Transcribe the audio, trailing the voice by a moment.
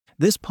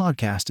This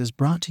podcast is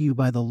brought to you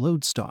by the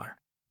Loadstar,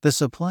 the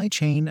supply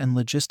chain and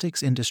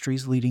logistics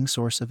industry's leading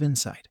source of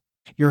insight.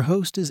 Your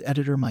host is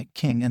editor Mike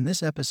King, and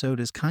this episode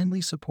is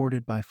kindly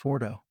supported by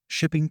Fordo,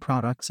 shipping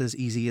products as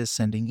easy as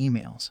sending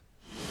emails.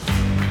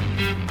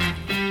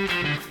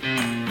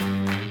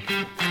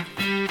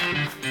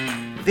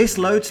 This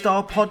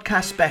Loadstar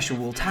Podcast special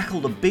will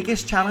tackle the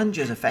biggest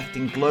challenges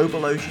affecting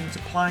global ocean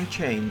supply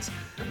chains.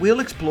 We'll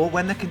explore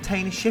when the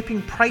container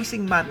shipping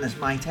pricing madness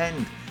might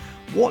end,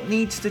 what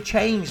needs to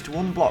change to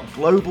unblock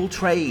global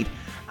trade,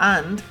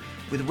 and,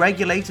 with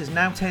regulators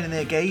now turning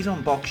their gaze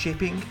on box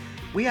shipping,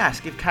 we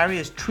ask if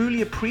carriers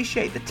truly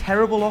appreciate the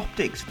terrible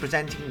optics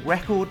presenting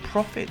record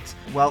profits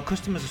while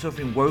customers are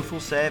suffering woeful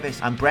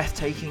service and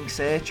breathtaking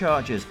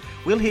surcharges.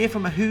 We'll hear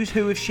from a who's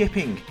who of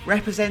shipping.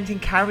 Representing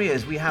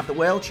carriers, we have the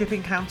World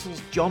Shipping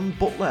Council's Jon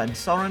Butler and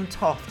Soren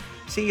Toft,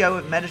 CEO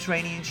of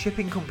Mediterranean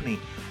Shipping Company.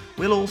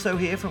 We'll also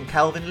hear from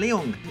Kelvin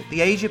Leung, the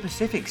Asia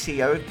Pacific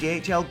CEO of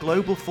DHL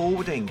Global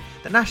Forwarding,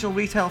 the National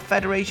Retail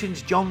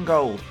Federation's Jon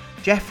Gold,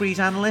 Jefferies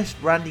analyst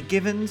Randy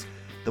Givens,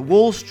 the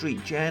Wall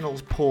Street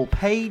Journal's Paul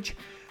Page,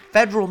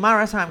 Federal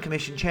Maritime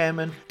Commission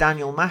Chairman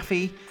Daniel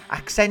Maffei,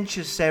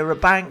 Accenture's Sarah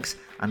Banks,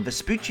 and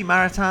Vespucci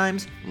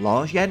Maritime's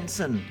Lars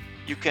Jensen.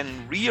 You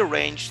can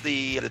rearrange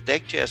the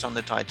deck chairs on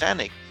the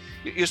Titanic.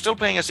 You're still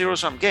playing a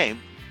zero-sum game.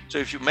 So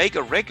if you make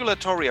a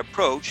regulatory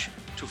approach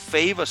to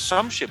favor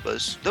some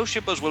shippers, those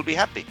shippers will be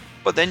happy.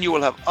 But then you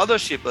will have other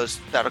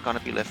shippers that are going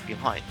to be left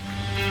behind.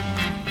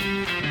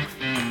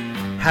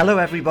 Hello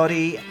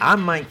everybody,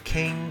 I'm Mike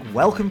King.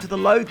 Welcome to the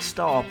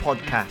Loadstar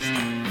Podcast.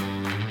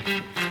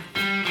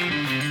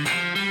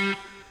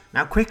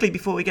 Now quickly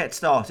before we get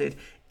started,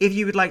 if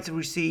you would like to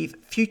receive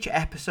future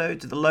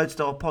episodes of the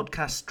Loadstar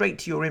Podcast straight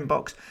to your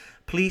inbox,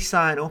 please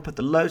sign up at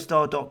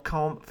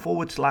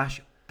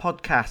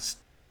theloadstar.com/podcast.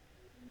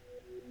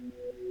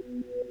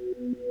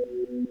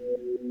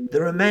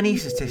 There are many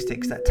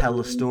statistics that tell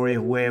the story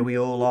of where we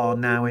all are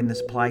now in the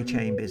supply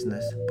chain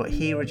business, but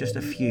here are just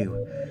a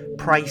few.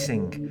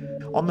 Pricing.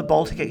 On the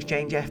Baltic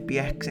Exchange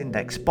FBX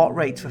index, spot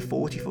rates for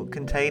 40-foot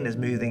containers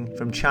moving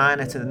from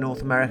China to the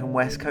North American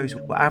West Coast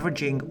were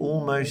averaging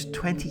almost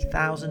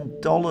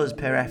 $20,000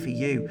 per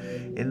FEU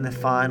in the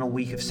final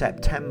week of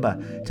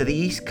September. To the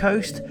East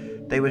Coast,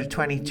 they were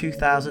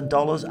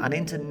 $22,000, and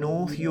into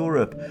North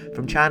Europe,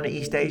 from China to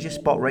East Asia,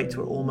 spot rates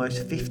were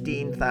almost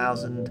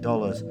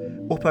 $15,000,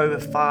 up over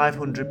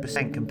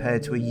 500%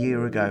 compared to a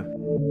year ago.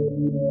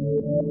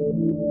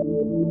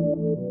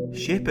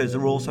 Shippers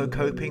are also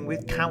coping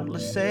with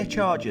countless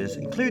surcharges,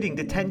 including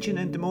detention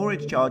and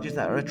demurrage charges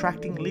that are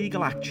attracting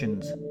legal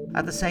actions.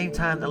 At the same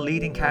time, the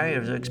leading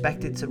carriers are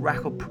expected to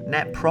rack up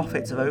net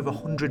profits of over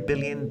 $100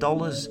 billion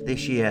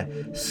this year.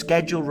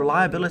 Schedule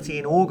reliability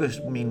in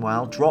August,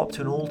 meanwhile, dropped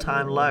to an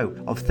all-time low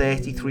of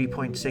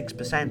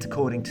 33.6%,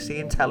 according to Sea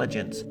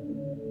Intelligence.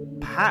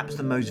 Perhaps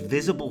the most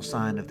visible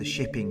sign of the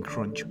shipping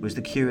crunch was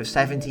the queue of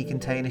 70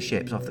 container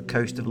ships off the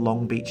coast of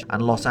Long Beach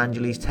and Los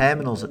Angeles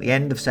terminals at the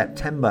end of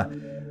September,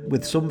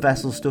 with some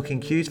vessels stuck in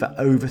queues for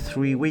over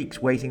 3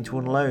 weeks waiting to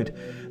unload.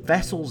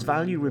 Vessels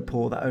Value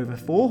report that over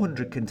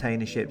 400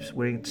 container ships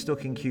were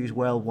stuck in queues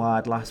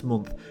worldwide last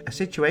month, a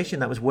situation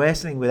that was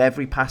worsening with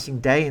every passing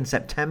day in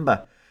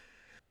September.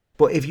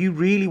 But if you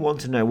really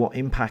want to know what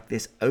impact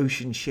this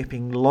ocean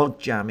shipping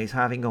logjam is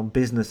having on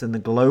business and the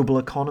global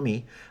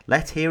economy,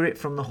 let's hear it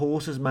from the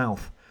horse's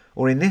mouth.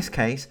 Or in this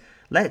case,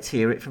 let's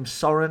hear it from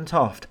Soren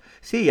Toft,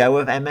 CEO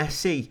of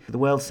MSC, the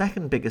world's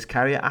second biggest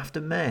carrier after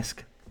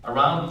Maersk.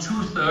 Around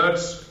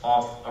 2/3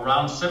 of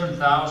around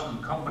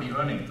 7,000 company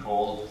earnings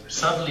call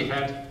suddenly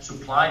had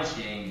supply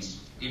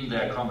chains in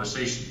their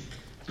conversation.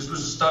 This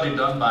was a study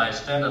done by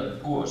Standard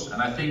 & Poor's,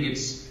 and I think it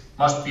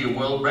must be a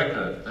world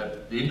record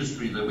that the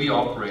industry that we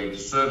operate,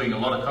 serving a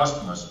lot of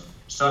customers,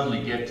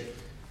 suddenly get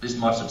this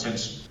much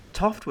attention.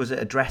 Toft was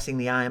addressing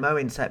the IMO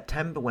in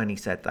September when he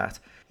said that.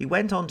 He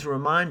went on to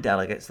remind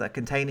delegates that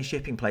container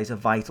shipping plays a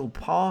vital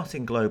part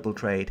in global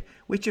trade,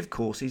 which of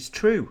course is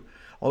true.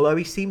 Although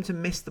he seemed to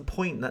miss the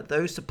point that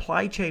those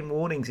supply chain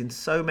warnings in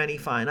so many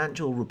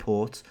financial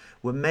reports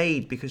were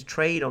made because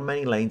trade on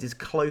many lanes is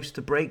close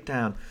to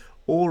breakdown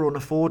or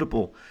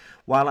unaffordable,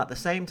 while at the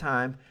same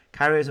time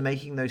carriers are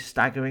making those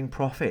staggering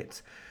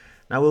profits.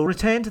 Now we'll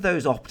return to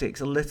those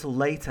optics a little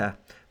later,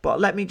 but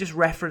let me just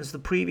reference the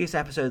previous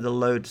episode of the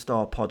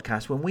Loadstar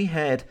Podcast when we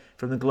heard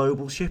from the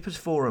Global Shippers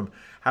Forum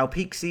how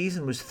peak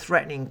season was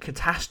threatening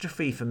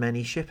catastrophe for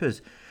many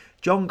shippers.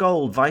 Jon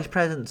Gold, Vice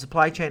President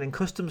Supply Chain and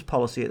Customs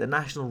Policy at the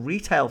National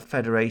Retail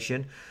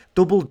Federation,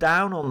 doubled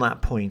down on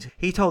that point.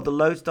 He told the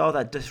Loadstar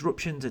that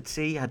disruptions at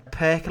sea had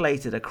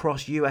percolated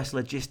across US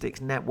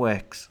logistics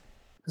networks.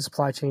 The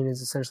supply chain has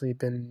essentially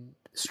been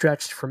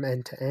stretched from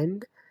end to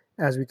end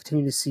as we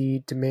continue to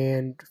see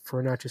demand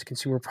for not just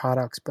consumer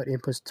products but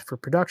inputs for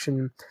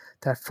production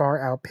that far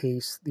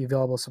outpace the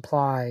available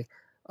supply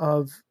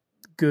of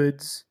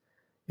goods,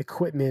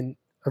 equipment,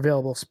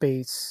 available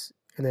space,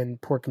 and then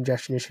port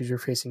congestion issues we're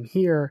facing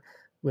here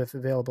with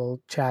available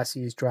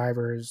chassis,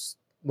 drivers,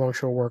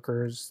 longshore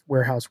workers,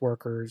 warehouse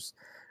workers,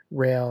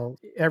 rail.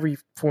 Every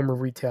form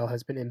of retail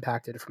has been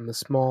impacted, from the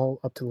small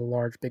up to the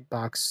large big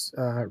box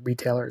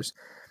retailers,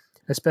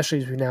 especially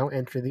as we now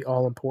enter the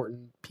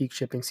all-important peak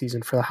shipping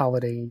season for the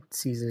holiday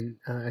season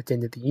at the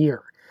end of the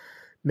year.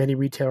 Many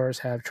retailers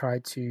have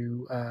tried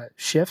to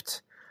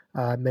shift.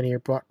 Many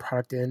have brought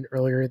product in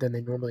earlier than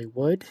they normally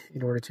would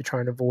in order to try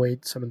and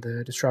avoid some of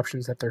the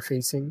disruptions that they're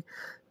facing.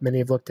 Many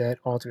have looked at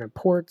alternate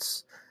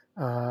ports,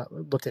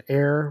 looked at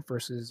air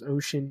versus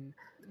ocean.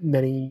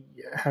 Many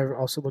have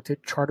also looked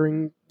at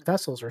chartering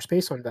vessels or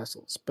space on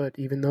vessels, but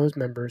even those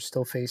members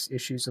still face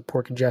issues of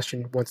port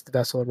congestion once the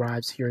vessel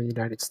arrives here in the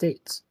United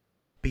States.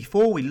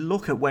 Before we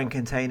look at when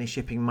container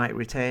shipping might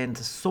return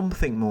to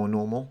something more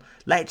normal,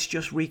 let's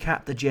just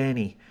recap the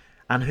journey.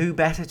 And who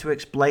better to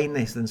explain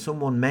this than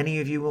someone many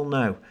of you will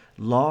know,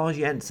 Lars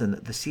Jensen,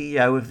 the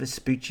CEO of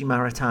Vespucci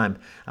Maritime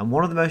and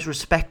one of the most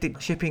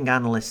respected shipping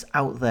analysts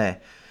out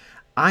there.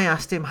 I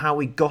asked him how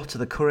we got to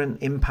the current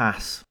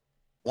impasse.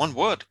 One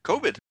word,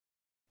 COVID.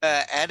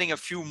 Adding a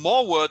few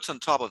more words on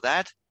top of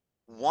that,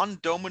 one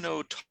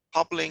domino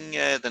toppling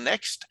the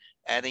next,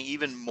 adding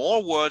even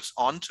more words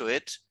onto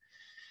it.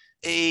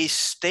 A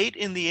state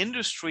in the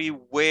industry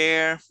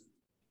where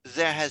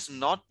there has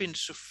not been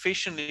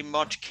sufficiently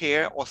much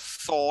care or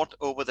thought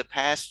over the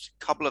past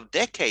couple of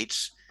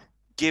decades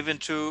given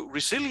to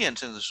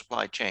resilience in the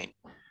supply chain.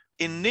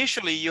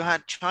 Initially, you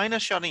had China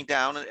shutting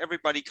down and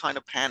everybody kind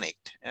of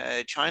panicked.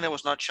 China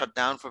was not shut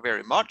down for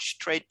very much.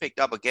 Trade picked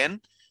up again.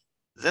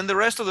 Then the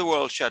rest of the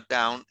world shut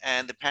down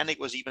and the panic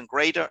was even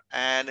greater.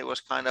 And it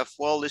was kind of,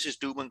 well, this is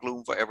doom and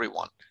gloom for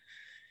everyone.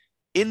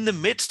 In the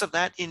midst of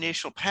that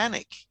initial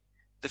panic,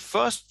 the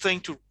first thing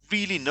to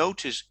really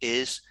notice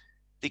is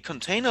the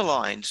container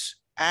lines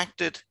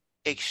acted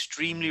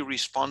extremely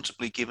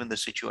responsibly given the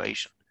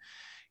situation.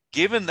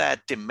 Given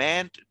that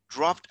demand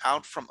dropped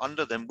out from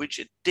under them, which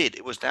it did,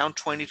 it was down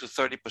 20 to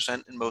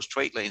 30% in most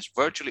trade lanes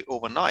virtually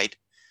overnight,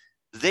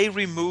 they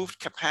removed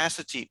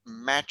capacity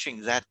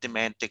matching that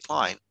demand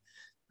decline.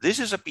 This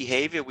is a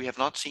behavior we have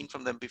not seen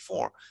from them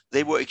before.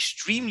 They were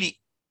extremely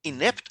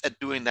inept at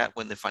doing that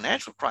when the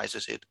financial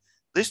crisis hit.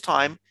 This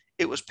time,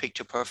 it was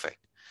picture perfect.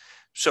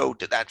 So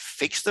did that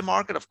fix the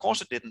market? Of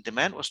course it didn't.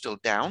 Demand was still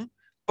down,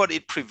 but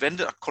it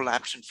prevented a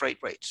collapse in freight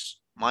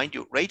rates. Mind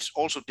you, rates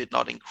also did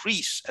not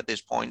increase at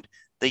this point.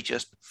 They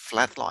just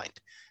flatlined.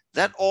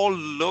 That all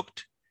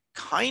looked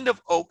kind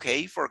of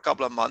okay for a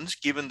couple of months,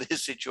 given the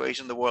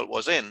situation the world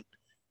was in.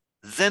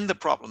 Then the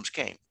problems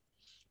came,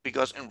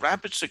 because in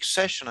rapid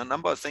succession, a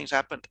number of things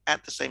happened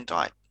at the same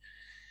time.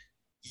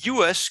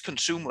 US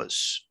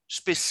consumers,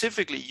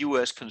 specifically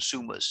US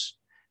consumers,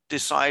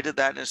 decided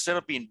that instead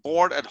of being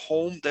bored at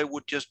home, they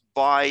would just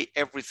buy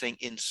everything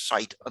in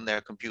sight on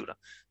their computer.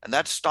 And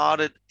that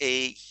started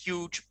a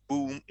huge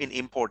boom in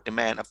import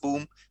demand, a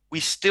boom we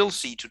still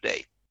see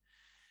today.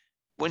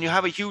 When you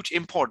have a huge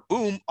import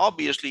boom,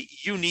 obviously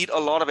you need a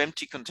lot of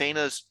empty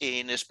containers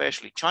in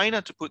especially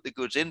China to put the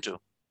goods into.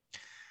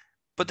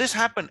 But this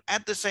happened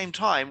at the same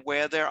time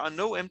where there are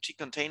no empty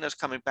containers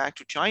coming back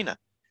to China,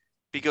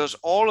 because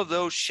all of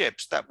those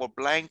ships that were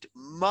blanked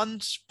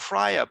months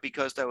prior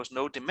because there was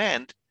no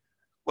demand,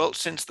 well,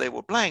 since they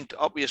were blanked,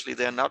 obviously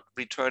they're not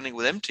returning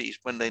with empties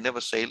when they never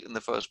sailed in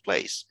the first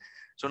place.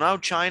 So now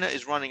China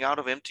is running out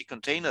of empty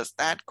containers.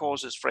 That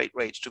causes freight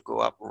rates to go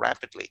up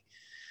rapidly.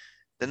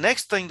 The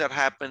next thing that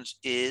happens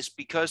is,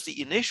 because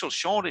the initial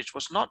shortage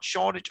was not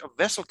shortage of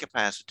vessel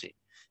capacity,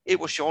 it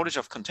was shortage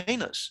of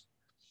containers.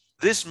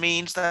 This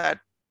means that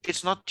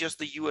it's not just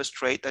the US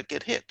trade that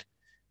get hit.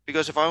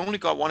 Because if I only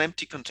got one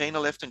empty container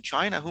left in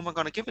China, who am I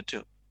going to give it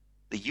to?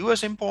 The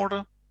US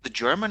importer, the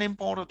German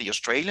importer, the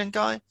Australian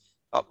guy?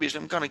 Obviously,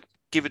 I'm going to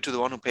give it to the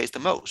one who pays the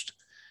most.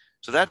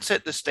 So that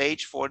set the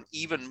stage for an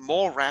even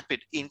more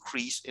rapid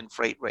increase in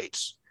freight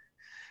rates.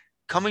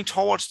 Coming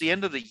towards the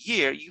end of the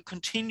year, you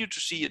continue to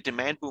see a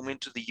demand boom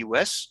into the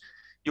US.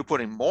 You're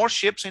putting more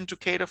ships in to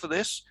cater for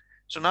this.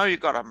 So now you've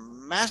got a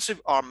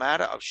massive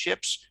armada of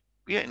ships.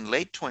 We are in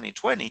late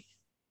 2020,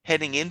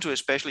 heading into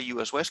especially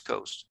US West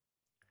Coast.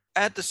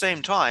 At the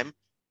same time,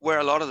 where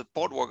a lot of the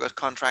port workers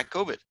contract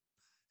COVID,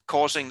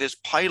 causing this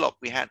pileup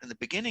we had in the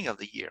beginning of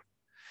the year.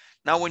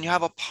 Now, when you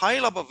have a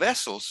pileup of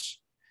vessels,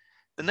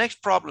 the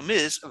next problem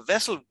is a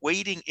vessel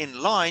waiting in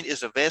line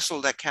is a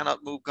vessel that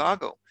cannot move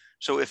cargo.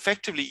 So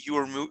effectively, you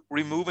are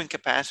removing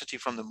capacity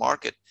from the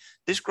market.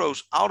 This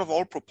grows out of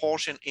all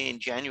proportion in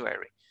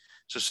January.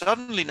 So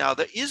suddenly now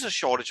there is a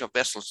shortage of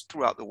vessels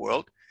throughout the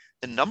world.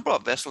 The number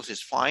of vessels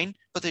is fine,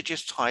 but they're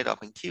just tied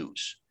up in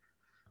queues.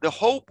 The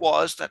hope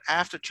was that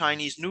after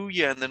Chinese New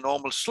Year and the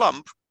normal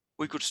slump,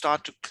 we could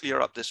start to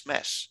clear up this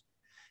mess.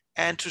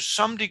 And to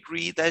some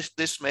degree,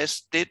 this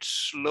mess did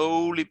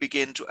slowly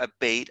begin to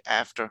abate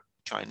after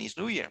Chinese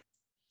New Year.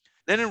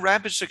 Then in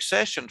rapid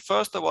succession,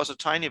 first there was a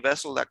tiny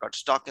vessel that got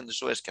stuck in the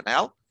Suez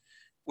Canal,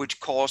 which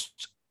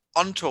caused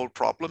untold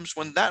problems.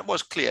 When that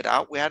was cleared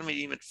out, we hadn't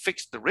even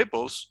fixed the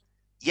ripples.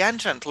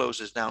 Yantian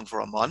closes down for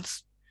a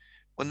month.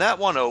 When that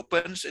one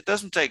opens, it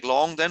doesn't take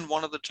long, then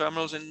one of the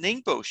terminals in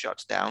Ningbo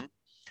shuts down.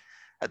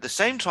 At the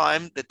same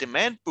time, the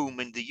demand boom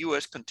in the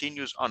US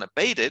continues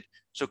unabated,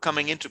 So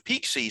coming into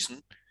peak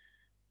season,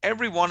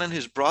 everyone and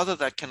his brother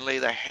that can lay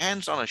their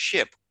hands on a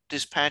ship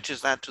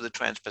dispatches that to the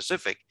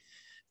Trans-Pacific,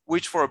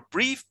 which for a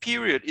brief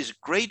period is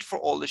great for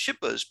all the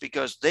shippers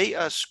because they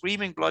are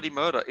screaming bloody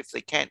murder if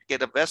they can't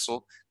get a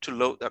vessel to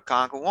load their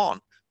cargo on.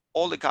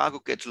 All the cargo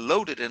gets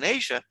loaded in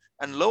Asia,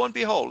 and lo and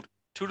behold,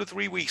 2 to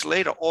 3 weeks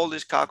later, all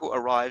this cargo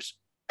arrives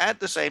at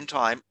the same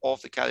time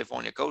off the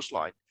California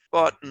coastline.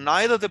 But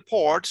neither the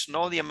ports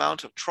nor the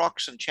amount of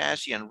trucks and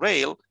chassis and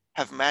rail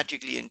have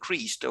magically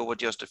increased over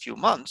just a few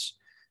months.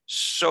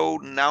 So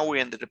now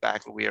we're in the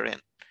debacle we're in.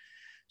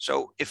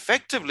 So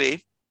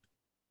effectively,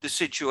 the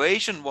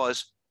situation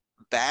was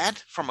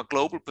bad from a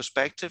global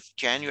perspective,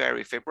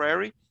 January,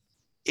 February.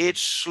 It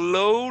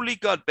slowly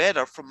got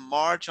better from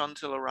March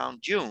until around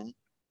June.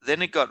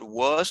 Then it got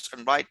worse,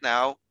 and right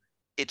now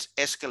it's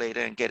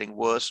escalating and getting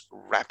worse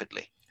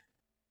rapidly.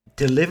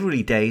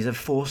 Delivery days have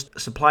forced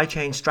supply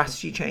chain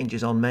strategy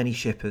changes on many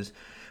shippers,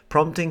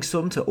 prompting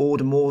some to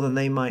order more than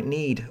they might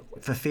need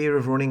for fear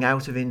of running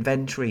out of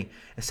inventory.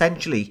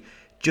 Essentially,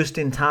 just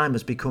in time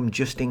has become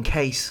just in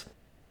case.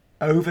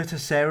 Over to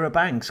Sarah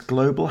Banks,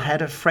 Global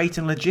Head of Freight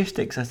and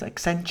Logistics at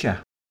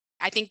Accenture.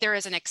 I think there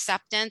is an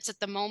acceptance at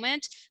the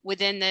moment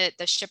within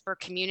the shipper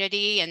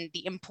community and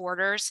the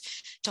importers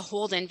to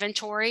hold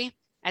inventory.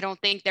 I don't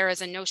think there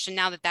is a notion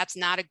now that that's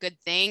not a good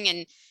thing.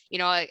 And,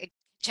 it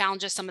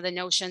challenges some of the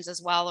notions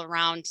as well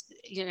around,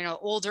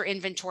 older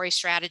inventory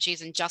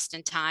strategies and just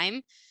in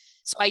time.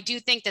 So I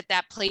do think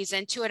that plays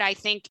into it. I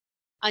think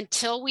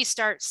until we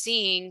start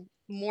seeing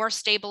more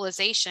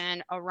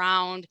stabilization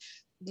around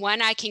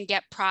when I can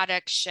get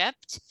products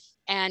shipped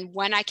and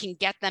when I can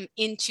get them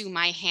into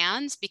my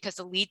hands, because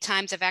the lead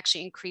times have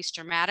actually increased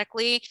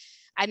dramatically,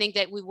 I think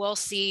that we will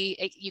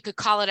see, you could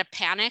call it a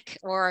panic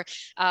or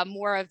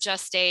more of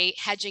just a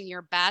hedging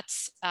your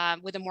bets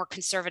with a more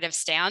conservative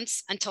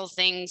stance until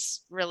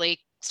things really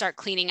start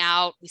cleaning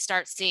out. We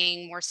start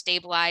seeing more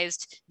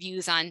stabilized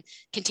views on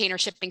container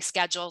shipping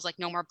schedules, like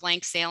no more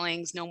blank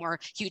sailings, no more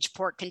huge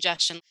port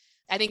congestion.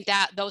 I think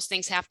that those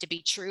things have to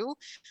be true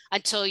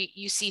until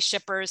you see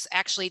shippers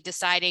actually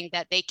deciding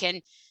that they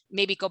can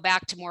maybe go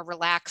back to more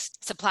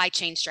relaxed supply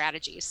chain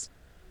strategies.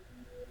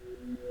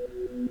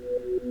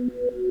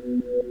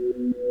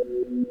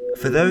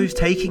 For those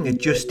taking a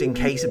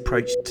just-in-case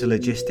approach to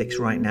logistics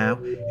right now,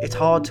 it's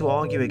hard to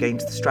argue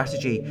against the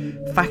strategy.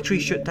 Factory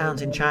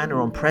shutdowns in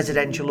China on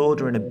presidential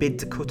order in a bid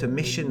to cut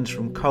emissions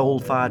from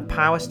coal-fired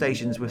power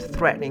stations were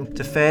threatening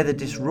to further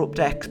disrupt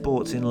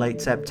exports in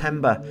late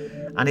September.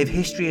 And if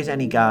history is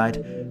any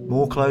guide,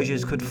 more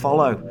closures could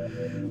follow.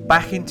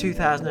 Back in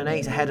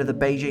 2008, ahead of the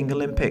Beijing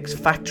Olympics,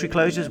 factory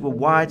closures were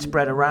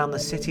widespread around the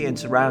city and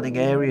surrounding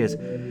areas.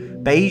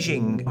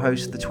 Beijing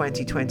hosts the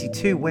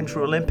 2022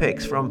 Winter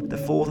Olympics from the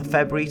 4th of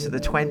February to the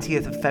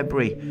 20th of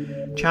February.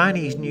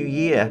 Chinese New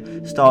Year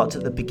starts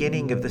at the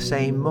beginning of the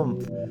same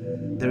month.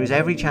 There is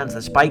every chance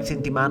that spikes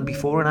in demand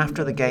before and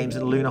after the games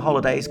and lunar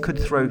holidays could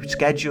throw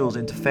schedules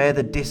into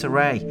further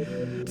disarray.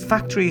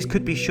 Factories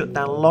could be shut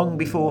down long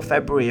before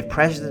February if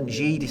President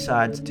Xi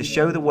decides to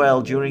show the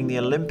world during the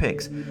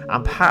Olympics,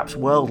 and perhaps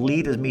world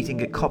leaders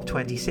meeting at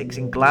COP26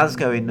 in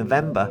Glasgow in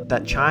November,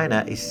 that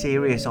China is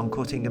serious on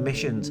cutting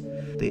emissions.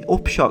 The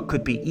upshot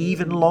could be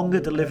even longer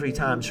delivery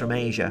times from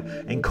Asia,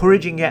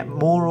 encouraging yet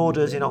more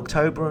orders in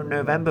October and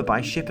November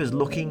by shippers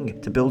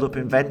looking to build up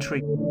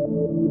inventory.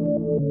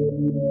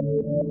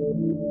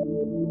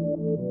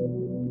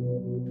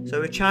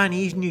 So a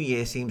Chinese New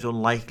Year seems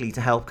unlikely to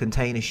help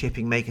container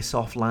shipping make a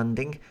soft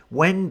landing.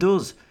 When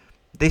does?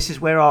 This is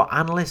where our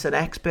analysts and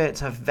experts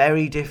have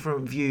very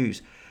different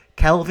views.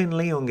 Kelvin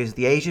Leung is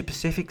the Asia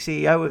Pacific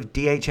CEO of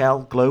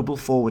DHL Global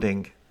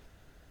Forwarding.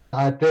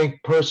 I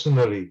think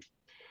personally,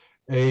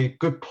 a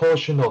good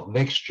portion of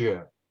next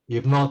year,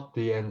 if not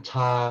the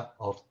entire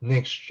of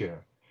next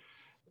year,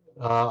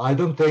 I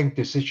don't think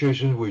the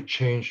situation will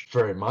change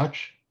very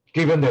much,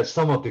 given that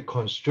some of the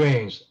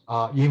constraints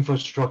are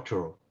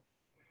infrastructural.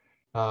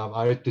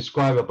 I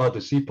described about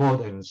the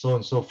seaport and so on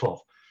and so forth.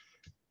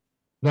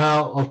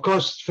 Now, of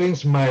course,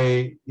 things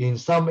may, in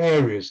some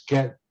areas,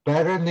 get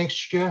better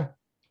next year.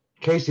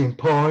 Case in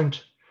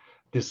point,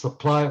 the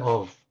supply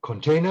of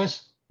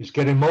containers is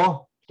getting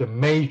more. The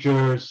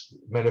major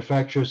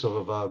manufacturers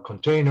of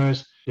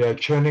containers, they are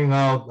churning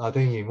out, I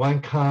think in one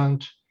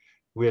count,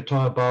 we are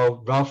talking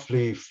about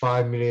roughly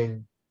 5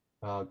 million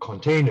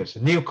containers,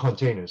 new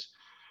containers,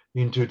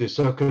 into the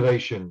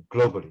circulation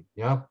globally.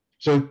 Yeah.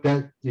 So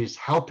that is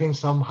helping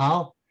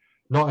somehow,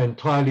 not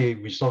entirely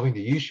resolving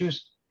the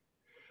issues.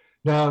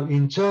 Now,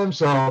 in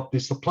terms of the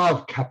supply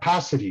of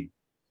capacity,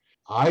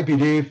 I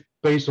believe,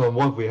 based on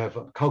what we have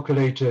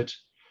calculated,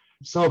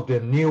 some of the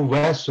new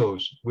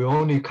vessels will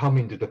only come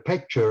into the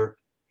picture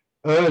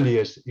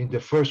earliest in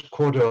the first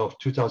quarter of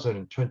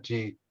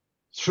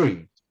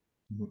 2023,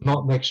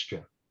 not next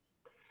year.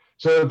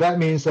 So that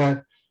means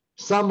that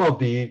some of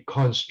the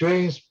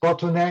constraints,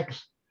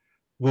 bottlenecks,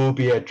 will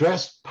be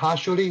addressed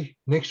partially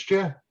next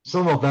year.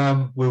 Some of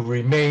them will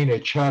remain a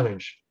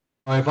challenge.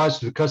 My advice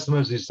to the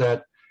customers is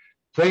that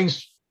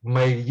things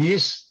may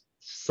ease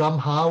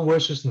somehow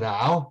versus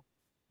now,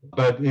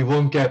 but it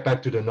won't get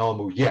back to the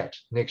normal yet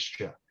next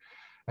year.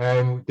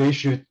 And they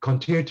should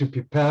continue to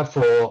prepare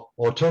for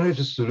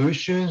alternative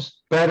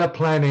solutions, better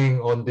planning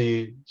on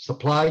the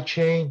supply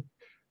chain,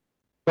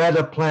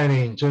 better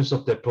planning in terms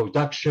of the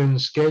production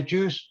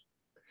schedules,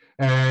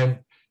 and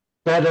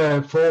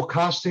better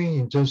forecasting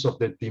in terms of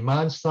the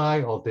demand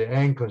side of the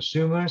end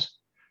consumers,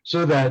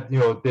 so that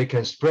they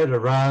can spread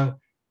around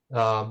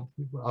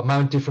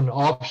among different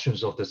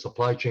options of the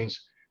supply chains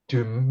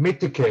to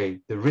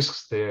mitigate the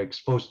risks they're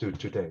exposed to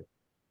today.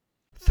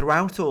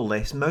 Throughout all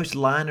this, most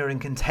liner and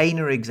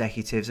container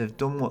executives have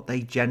done what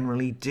they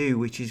generally do,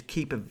 which is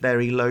keep a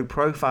very low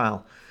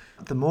profile.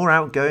 The more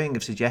outgoing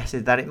have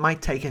suggested that it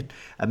might take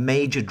a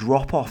major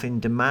drop-off in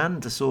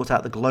demand to sort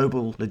out the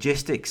global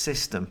logistics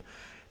system.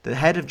 The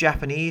head of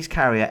Japanese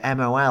carrier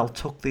MOL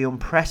took the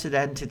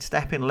unprecedented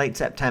step in late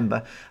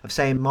September of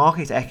saying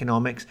market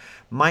economics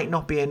might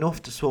not be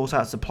enough to sort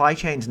out supply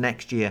chains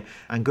next year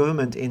and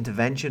government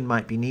intervention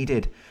might be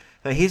needed.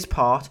 For his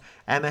part,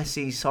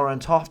 MSC's Soren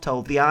Toft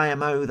told the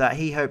IMO that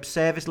he hopes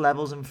service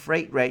levels and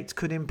freight rates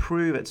could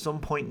improve at some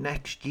point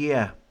next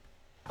year.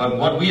 But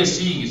what we are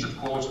seeing is, of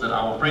course, that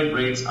our freight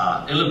rates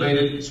are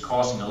elevated. It's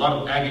causing a lot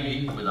of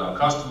agony with our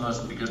customers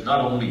because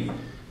not only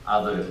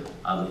are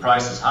the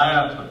prices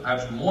higher, but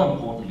perhaps more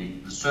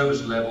importantly, the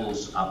service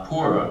levels are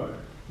poorer.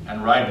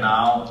 And right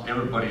now,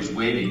 everybody's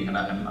waiting and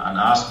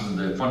asking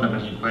the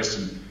fundamental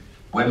question,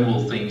 when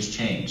will things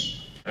change?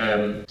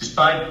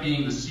 Despite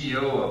being the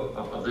CEO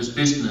of this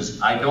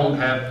business, I don't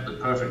have the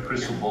perfect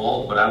crystal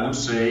ball, but I would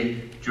say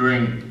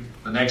during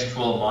the next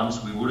 12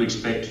 months, we would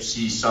expect to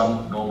see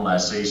some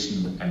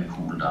normalization and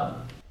cool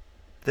down.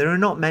 There are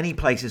not many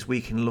places we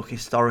can look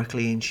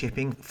historically in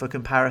shipping for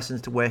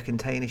comparisons to where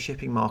container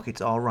shipping markets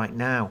are right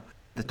now.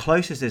 The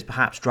closest is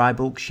perhaps dry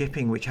bulk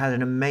shipping, which had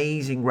an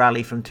amazing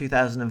rally from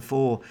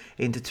 2004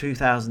 into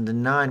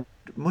 2009.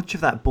 Much of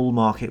that bull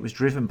market was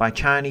driven by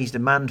Chinese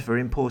demand for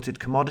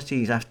imported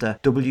commodities after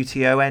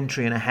WTO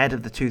entry and ahead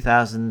of the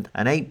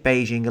 2008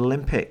 Beijing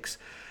Olympics.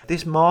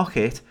 This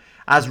market,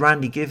 as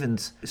Randy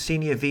Givens,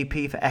 Senior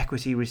VP for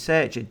Equity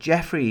Research at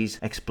Jefferies,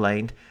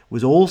 explained,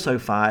 was also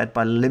fired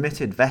by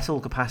limited vessel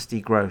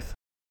capacity growth.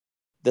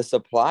 The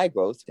supply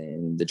growth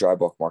in the dry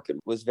bulk market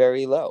was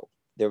very low.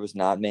 There was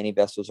not many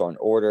vessels on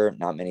order,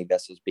 not many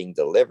vessels being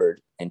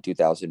delivered in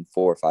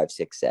 2004, 5,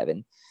 6,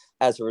 7.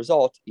 As a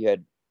result, you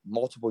had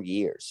multiple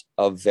years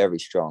of very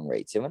strong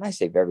rates. And when I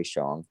say very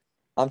strong,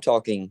 I'm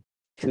talking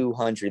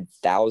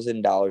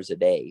 $200,000 a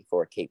day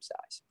for a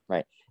Capesize,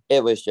 right?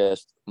 It was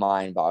just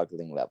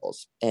mind-boggling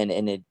levels. And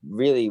it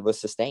really was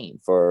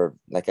sustained for,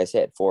 like I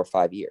said, 4 or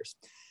 5 years.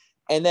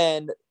 And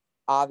then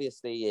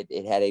obviously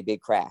it had a big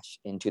crash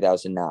in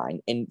 2009.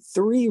 And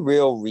 3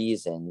 real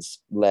reasons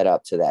led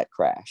up to that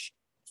crash.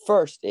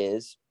 First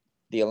is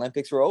the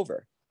Olympics were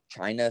over.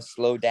 China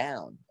slowed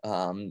down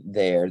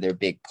their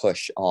big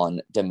push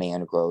on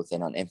demand growth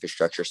and on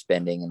infrastructure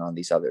spending and on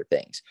these other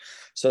things.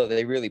 So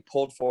they really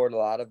pulled forward a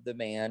lot of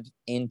demand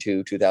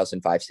into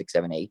 2005, 6,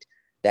 7, 8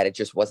 that it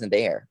just wasn't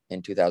there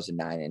in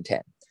 2009 and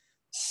 10.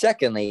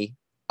 Secondly,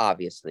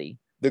 obviously,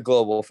 the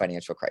global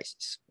financial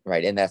crisis,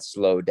 right? And that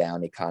slowed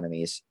down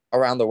economies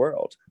around the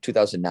world.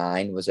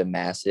 2009 was a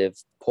massive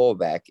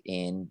pullback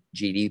in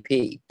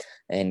GDP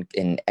and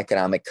in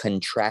economic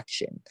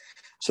contraction.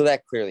 So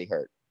that clearly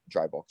hurt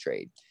dry bulk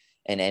trade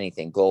and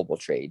anything global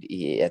trade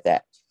at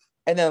that.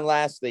 And then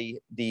lastly,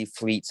 the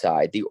fleet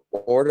side, the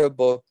order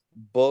book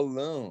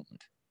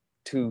ballooned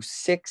to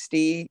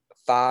 65%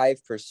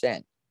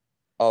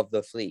 of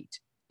the fleet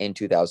in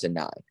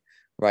 2009,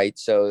 right?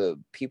 So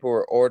people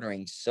were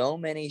ordering so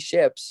many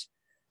ships,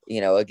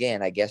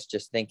 again, I guess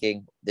just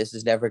thinking this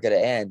is never going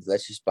to end.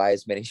 Let's just buy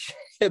as many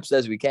ships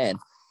as we can.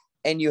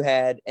 And you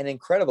had an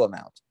incredible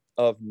amount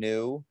of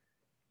new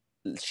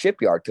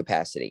shipyard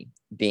capacity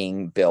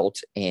being built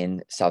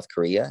in South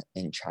Korea,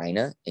 in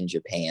China, in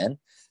Japan.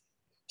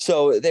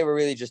 So they were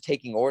really just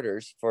taking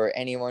orders for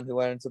anyone who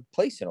wanted to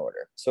place an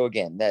order. So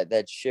again,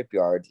 that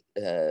shipyard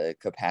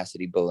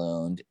capacity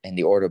ballooned and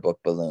the order book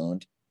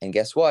ballooned. And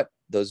guess what?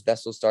 Those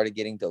vessels started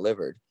getting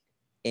delivered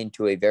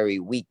into a very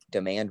weak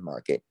demand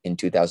market in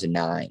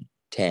 2009,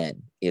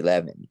 10,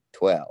 11,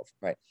 12,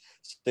 right?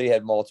 So you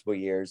had multiple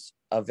years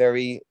of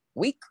very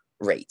weak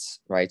rates,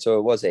 right? So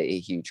it was a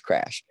huge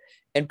crash.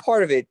 And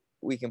part of it,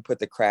 we can put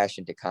the crash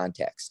into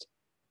context.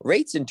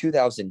 Rates in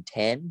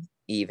 2010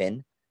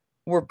 even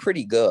were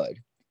pretty good,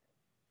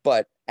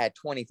 but at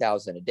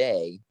 20,000 a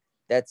day,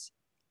 that's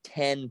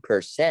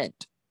 10%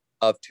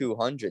 of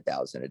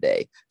 200,000 a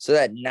day. So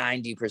that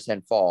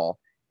 90% fall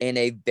in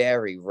a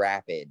very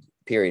rapid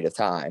period of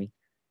time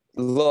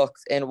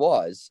looked and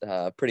was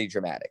pretty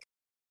dramatic.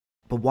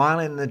 But while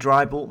in the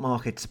dry bulk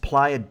market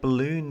supply had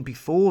ballooned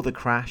before the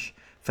crash,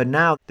 for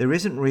now there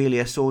isn't really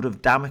a sword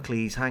of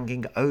Damocles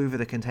hanging over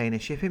the container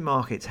shipping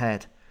market's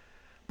head.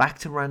 Back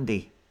to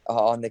Randy.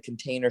 On the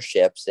container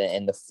ships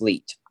and the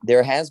fleet,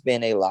 there has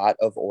been a lot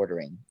of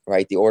ordering,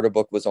 right? The order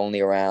book was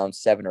only around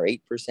 7 or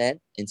 8%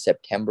 in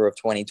September of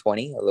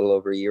 2020, a little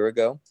over a year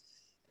ago.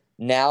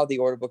 Now the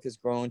order book has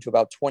grown to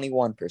about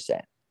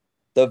 21%.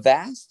 The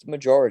vast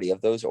majority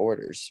of those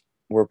orders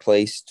were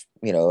placed,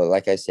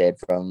 like I said,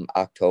 from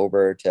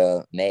October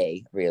to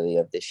May, really,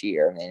 of this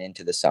year and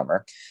into the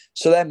summer.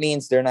 So that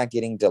means they're not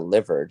getting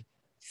delivered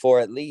for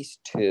at least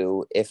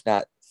 2, if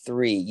not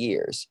 3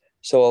 years.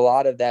 So a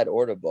lot of that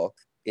order book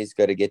is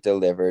going to get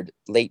delivered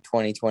late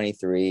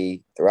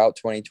 2023, throughout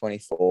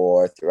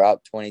 2024,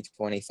 throughout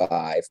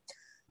 2025.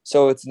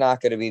 So it's not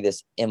going to be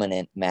this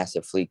imminent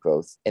massive fleet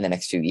growth in the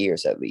next 2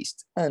 years, at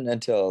least, and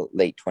until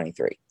late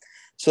 23.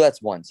 So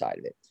that's one side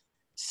of it.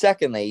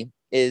 Secondly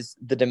is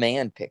the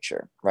demand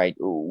picture, right?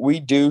 We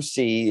do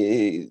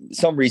see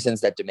some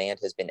reasons that demand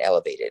has been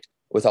elevated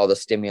with all the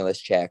stimulus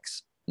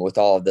checks, with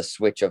all of the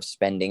switch of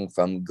spending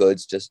from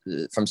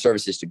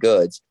services to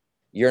goods.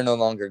 You're no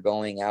longer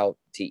going out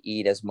to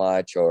eat as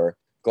much or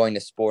going to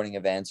sporting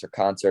events or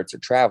concerts or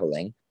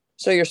traveling.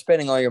 So you're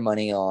spending all your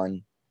money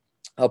on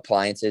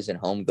appliances and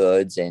home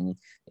goods and,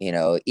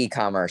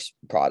 e-commerce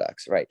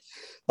products, right?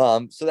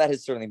 So that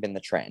has certainly been the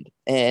trend.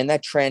 And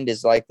that trend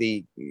is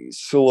likely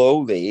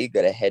slowly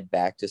going to head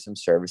back to some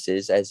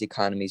services as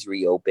economies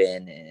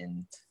reopen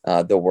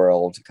and the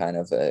world kind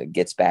of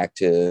gets back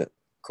to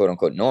quote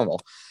unquote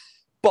normal.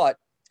 But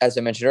as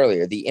I mentioned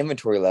earlier, the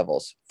inventory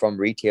levels from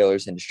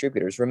retailers and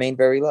distributors remain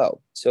very low.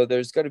 So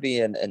there's going to be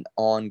an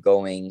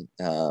ongoing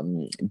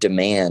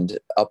demand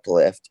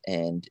uplift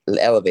and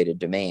elevated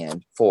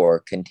demand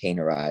for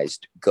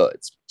containerized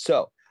goods.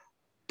 So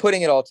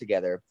putting it all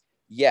together,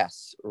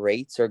 yes,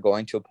 rates are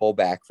going to pull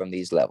back from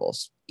these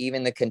levels.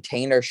 Even the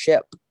container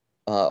ship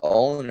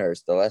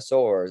owners, the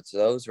lessors,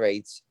 those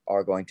rates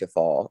are going to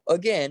fall.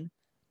 Again,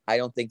 I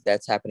don't think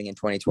that's happening in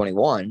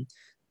 2021,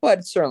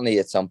 but certainly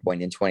at some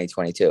point in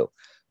 2022.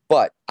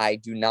 But I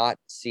do not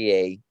see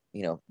a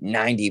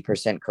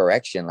 90%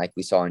 correction like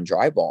we saw in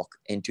dry bulk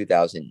in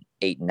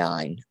 2008,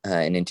 9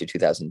 and into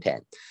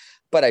 2010.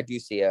 But I do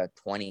see a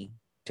 20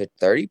 to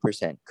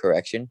 30%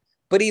 correction.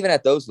 But even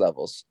at those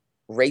levels,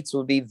 rates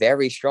will be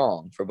very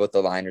strong for both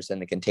the liners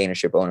and the container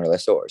ship owner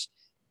lessors.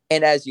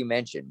 And as you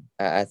mentioned,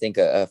 I think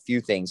a few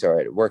things are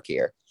at work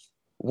here.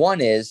 One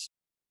is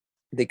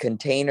the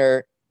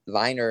container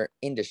liner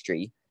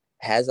industry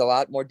has a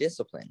lot more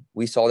discipline.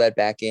 We saw that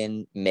back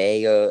in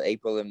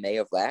April and May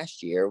of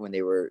last year when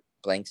they were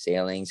blank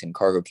sailings and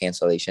cargo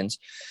cancellations.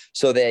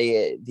 So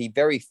the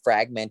very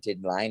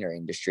fragmented liner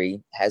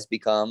industry has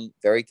become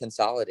very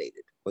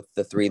consolidated with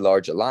the 3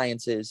 large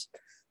alliances.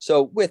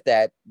 So with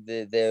that,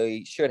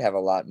 they should have a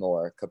lot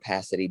more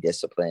capacity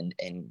discipline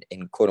and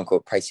quote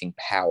unquote pricing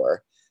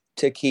power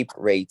to keep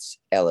rates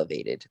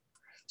elevated.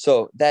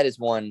 So that is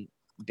one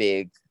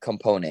big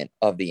component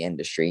of the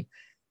industry.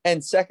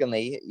 And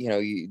secondly,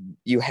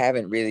 you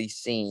haven't really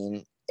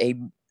seen a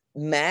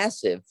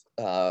massive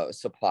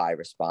supply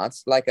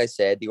response. Like I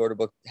said, the order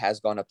book has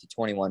gone up to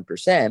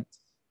 21%,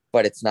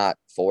 but it's not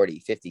 40,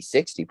 50,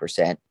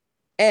 60%.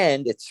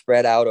 And it's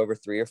spread out over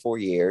 3 or 4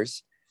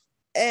 years.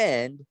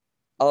 And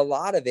a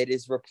lot of it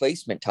is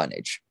replacement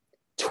tonnage.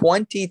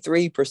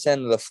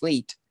 23% of the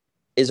fleet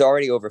is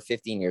already over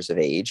 15 years of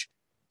age.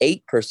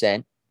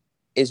 8%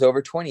 is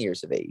over 20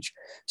 years of age.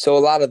 So a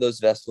lot of those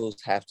vessels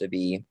have to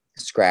be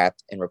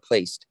scrapped and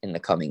replaced in the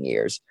coming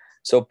years.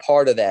 So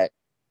part of that,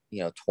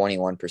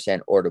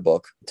 21% order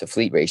book to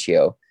fleet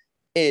ratio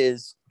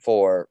is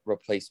for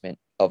replacement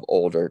of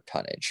older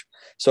tonnage.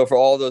 So for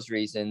all those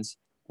reasons,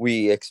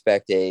 we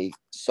expect a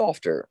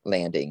softer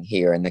landing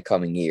here in the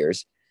coming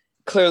years.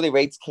 Clearly,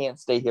 rates can't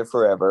stay here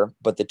forever,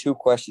 but the 2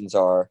 questions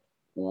are,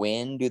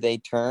 when do they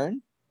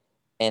turn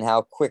and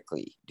how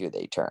quickly do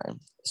they turn?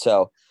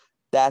 So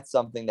that's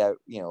something that,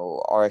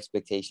 our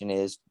expectation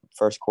is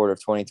first quarter of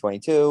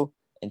 2022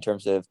 in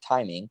terms of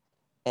timing.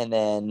 And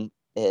then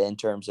in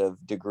terms of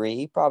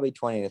degree, probably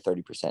 20 to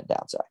 30%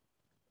 downside.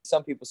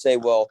 Some people say,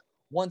 well,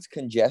 once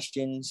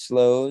congestion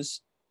slows,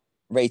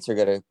 rates are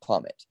going to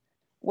plummet.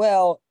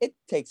 Well, it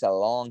takes a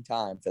long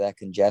time for that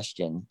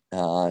congestion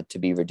to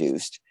be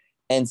reduced.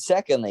 And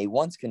secondly,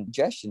 once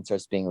congestion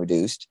starts being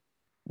reduced,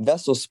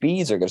 vessel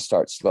speeds are going to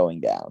start slowing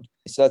down.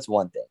 So that's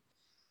one thing.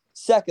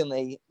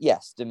 Secondly,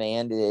 yes,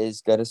 demand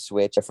is going to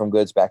switch from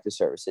goods back to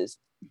services,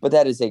 but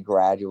that is a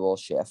gradual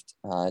shift.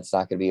 It's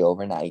not going to be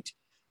overnight.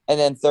 And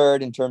then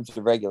third, in terms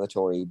of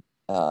regulatory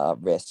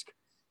risk,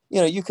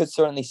 you could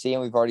certainly see,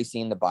 and we've already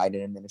seen the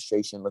Biden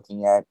administration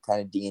looking at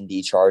kind of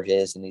D&D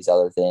charges and these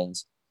other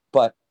things.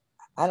 But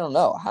I don't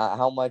know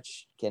how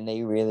much can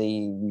they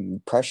really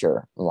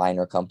pressure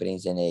liner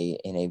companies in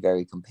a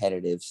very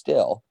competitive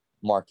still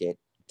market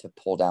to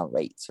pull down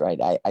rates,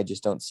 right? I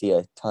just don't see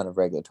a ton of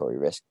regulatory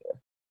risk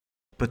there.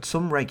 But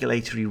some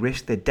regulatory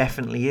risk there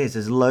definitely is,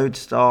 as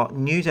Loadstar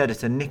News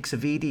Editor Nick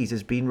Saviddes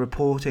has been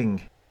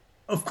reporting.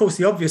 Of course,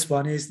 the obvious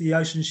one is the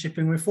Ocean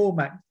Shipping Reform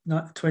Act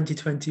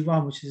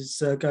 2021, which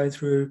is going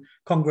through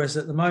Congress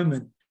at the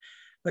moment.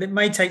 But it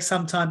may take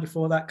some time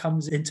before that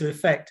comes into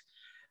effect.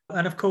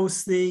 And of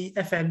course, the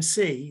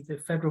FMC, the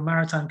Federal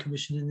Maritime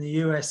Commission in the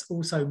US,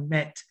 also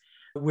met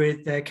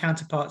with their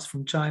counterparts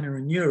from China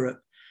and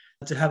Europe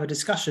to have a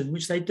discussion,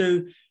 which they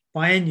do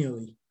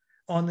biennially,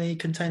 on the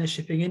container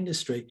shipping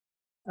industry.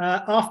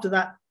 After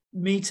that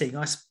meeting,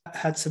 I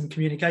had some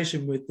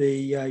communication with the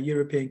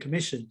European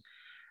Commission,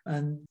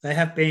 and they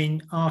have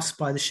been asked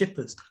by the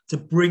shippers to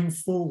bring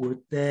forward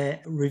their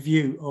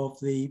review of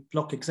the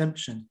block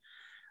exemption,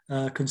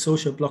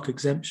 consortia block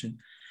exemption,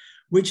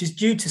 which is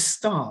due to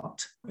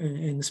start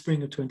in the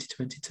spring of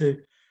 2022.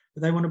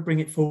 But they want to bring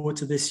it forward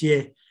to this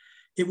year.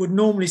 It would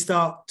normally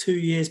start 2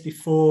 years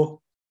before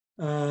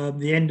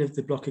the end of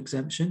the block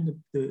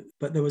exemption,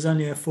 but there was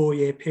only a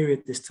 4-year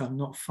period this time,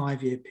 not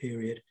 5-year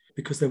period,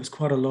 because there was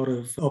quite a lot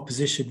of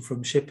opposition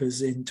from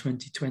shippers in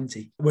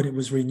 2020 when it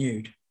was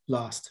renewed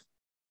last.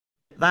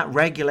 That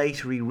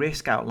regulatory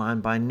risk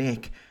outlined by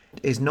Nick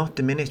is not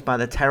diminished by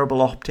the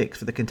terrible optics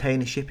for the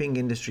container shipping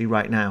industry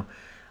right now.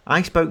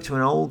 I spoke to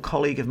an old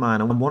colleague of mine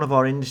and one of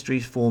our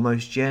industry's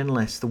foremost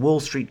journalists, the Wall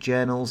Street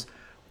Journal's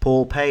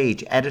Paul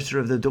Page, editor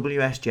of the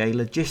WSJ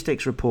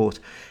Logistics Report.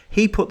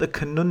 He put the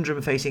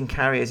conundrum facing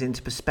carriers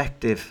into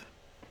perspective.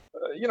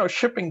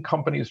 Shipping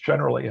companies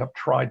generally have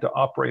tried to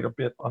operate a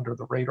bit under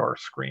the radar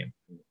screen,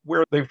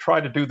 where they've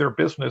tried to do their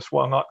business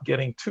while not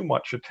getting too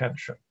much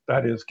attention.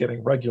 That is,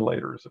 getting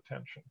regulators'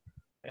 attention.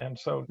 And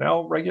so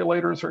now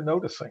regulators are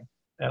noticing.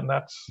 And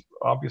that's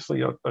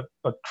obviously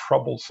a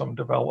troublesome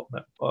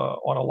development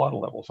on a lot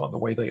of levels, on the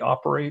way they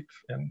operate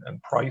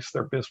and price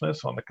their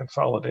business, on the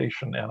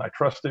consolidation,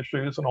 antitrust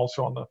issues, and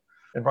also on the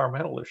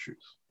environmental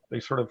issues. They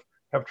sort of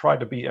have tried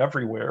to be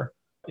everywhere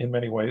in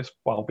many ways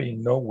while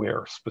being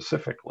nowhere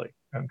specifically,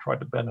 and tried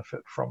to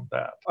benefit from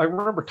that. I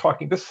remember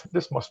talking,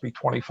 this must be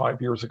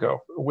 25 years ago,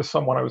 with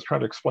someone. I was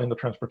trying to explain the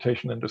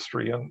transportation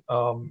industry and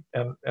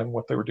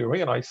what they were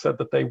doing. And I said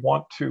that they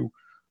want to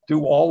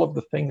do all of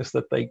the things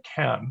that they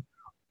can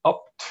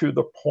up to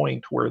the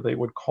point where they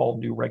would call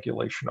new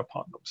regulation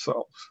upon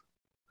themselves.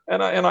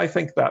 And I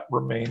think that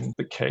remained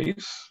the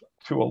case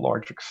to a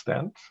large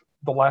extent.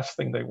 The last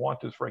thing they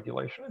want is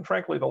regulation. And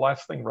frankly, the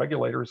last thing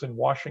regulators in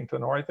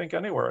Washington, or I think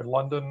anywhere in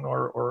London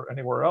or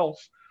anywhere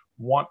else,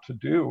 want to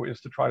do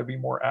is to try to be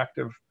more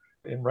active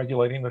in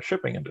regulating the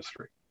shipping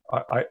industry.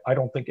 I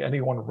don't think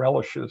anyone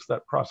relishes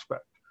that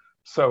prospect.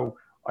 So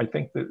I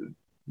think that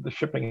the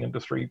shipping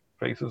industry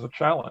faces a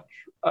challenge.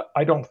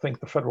 I don't think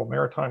the Federal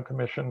Maritime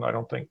Commission, I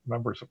don't think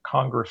members of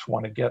Congress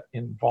want to get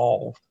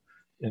involved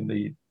in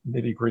the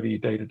nitty-gritty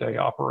day-to-day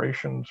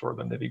operations or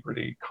the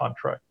nitty-gritty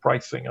contract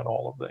pricing and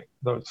all of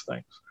those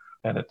things.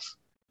 And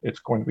it's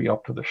going to be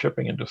up to the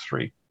shipping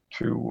industry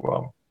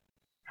to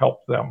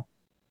help them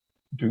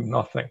do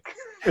nothing,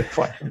 if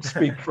I can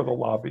speak for the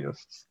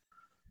lobbyists.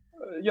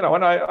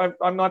 And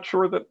I'm not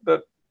sure that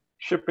the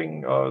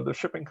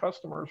shipping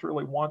customers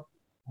really want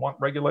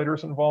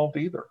regulators involved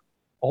either.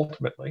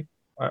 Ultimately,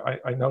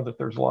 I know that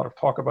there's a lot of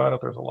talk about it.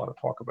 There's a lot of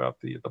talk about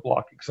the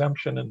block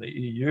exemption in the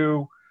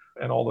EU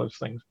and all those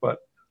things. But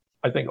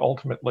I think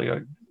ultimately,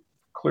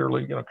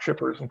 clearly,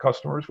 shippers and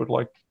customers would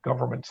like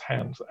government's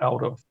hands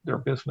out of their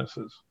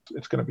businesses.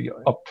 It's going to be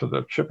up to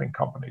the shipping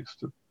companies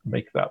to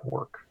make that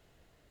work.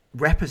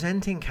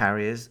 Representing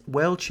carriers,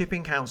 World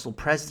Shipping Council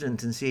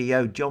President and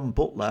CEO Jon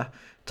Butler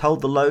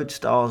told the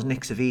Loadstar's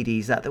Nick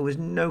Saviddes that there was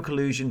no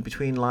collusion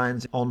between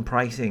lines on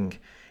pricing.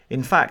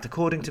 In fact,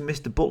 according to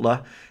Mr.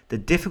 Butler, the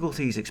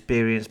difficulties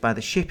experienced by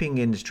the shipping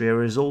industry are a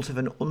result of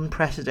an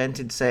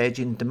unprecedented surge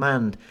in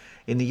demand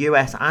in the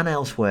US and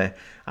elsewhere,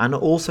 and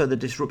also the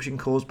disruption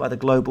caused by the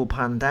global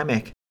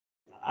pandemic.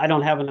 I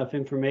don't have enough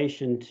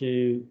information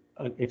to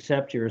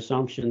accept your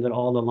assumption that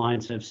all the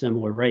lines have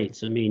similar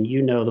rates. I mean,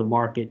 you know the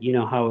market, you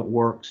know how it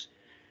works,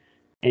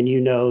 and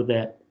you know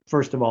that,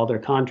 first of all, they're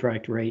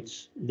contract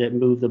rates that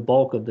move the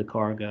bulk of the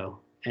cargo.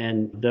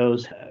 And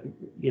those,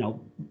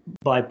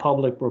 by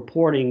public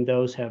reporting,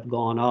 those have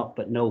gone up,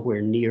 but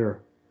nowhere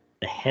near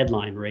the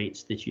headline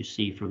rates that you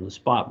see from the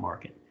spot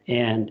market.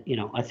 And,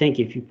 I think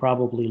if you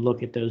probably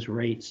look at those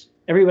rates,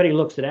 everybody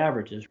looks at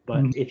averages,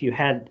 but if you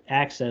had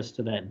access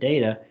to that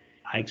data,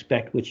 I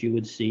expect what you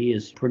would see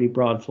is pretty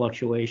broad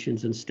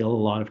fluctuations and still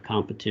a lot of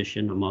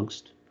competition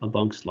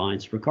amongst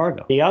lines for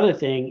cargo. The other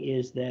thing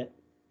is that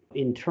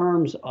in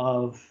terms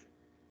of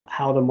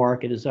how the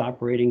market is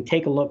operating,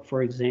 take a look,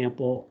 for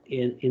example,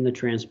 in the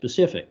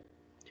Trans-Pacific.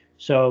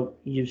 So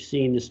you've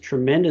seen this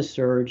tremendous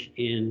surge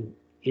in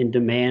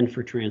demand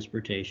for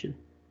transportation,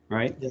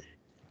 right? Yep.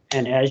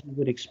 And as you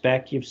would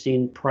expect, you've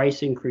seen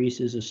price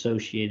increases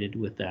associated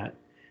with that.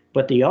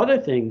 But the other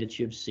thing that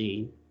you've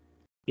seen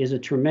is a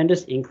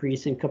tremendous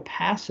increase in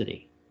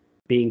capacity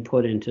being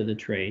put into the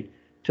trade,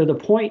 to the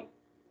point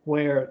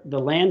where the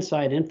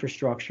landside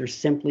infrastructure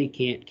simply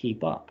can't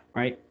keep up,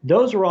 right?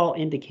 Those are all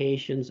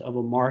indications of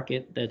a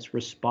market that's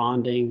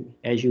responding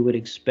as you would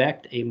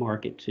expect a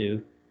market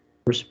to,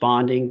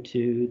 responding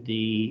to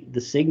the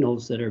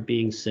signals that are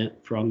being sent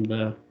from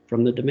the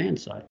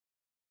demand side.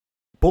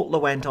 Butler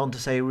went on to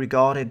say he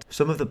regarded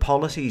some of the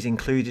policies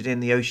included in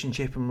the Ocean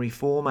Shipping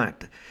Reform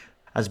Act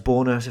as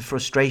born out of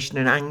frustration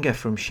and anger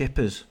from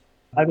shippers.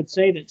 I would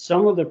say that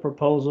some of the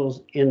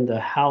proposals in the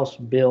House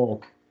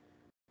bill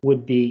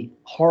would be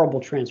horrible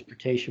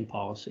transportation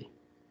policy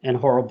and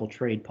horrible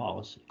trade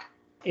policy.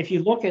 If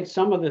you look at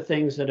some of the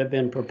things that have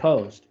been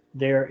proposed,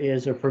 there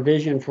is a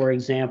provision, for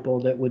example,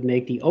 that would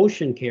make the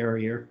ocean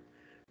carrier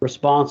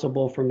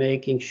responsible for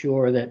making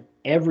sure that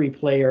every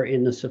player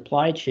in the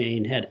supply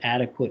chain had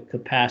adequate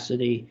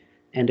capacity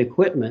and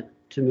equipment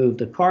to move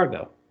the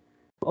cargo.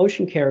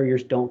 Ocean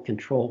carriers don't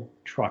control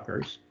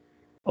truckers.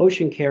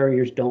 Ocean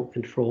carriers don't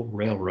control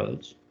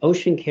railroads.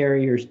 Ocean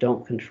carriers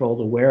don't control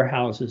the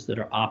warehouses that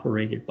are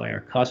operated by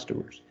our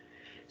customers.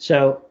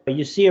 So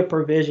you see a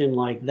provision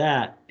like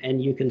that,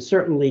 and you can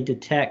certainly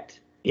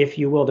detect, if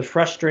you will, the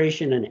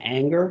frustration and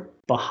anger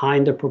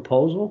behind the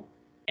proposal.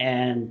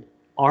 And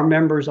our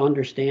members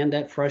understand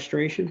that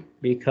frustration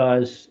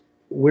because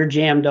we're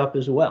jammed up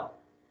as well,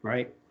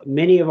 right?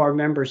 Many of our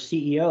members'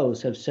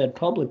 CEOs have said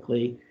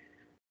publicly,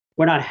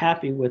 we're not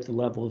happy with the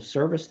level of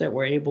service that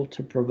we're able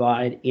to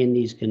provide in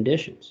these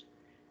conditions.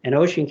 And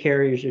ocean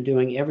carriers are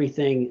doing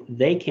everything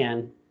they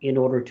can in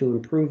order to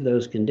improve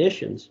those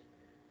conditions.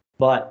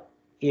 But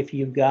if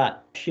you've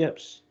got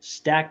ships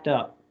stacked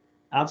up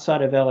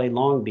outside of LA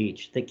Long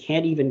Beach that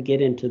can't even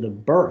get into the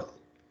berth,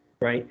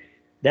 right?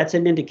 That's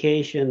an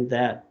indication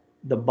that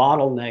the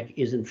bottleneck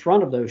is in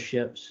front of those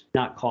ships,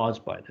 not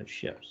caused by those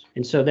ships.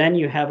 And so then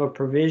you have a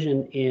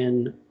provision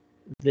in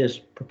this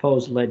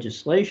proposed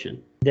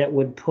legislation that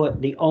would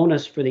put the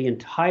onus for the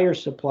entire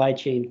supply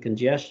chain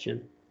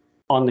congestion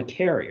on the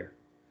carrier.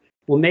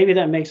 Well, maybe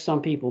that makes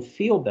some people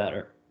feel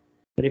better,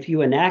 but if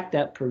you enact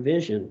that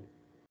provision,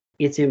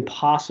 it's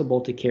impossible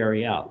to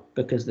carry out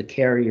because the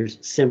carriers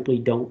simply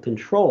don't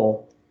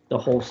control the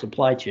whole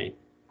supply chain.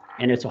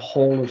 And it's a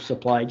whole of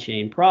supply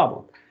chain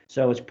problem.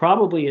 So it's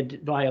probably a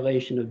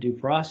violation of due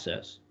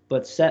process,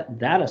 but set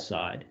that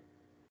aside,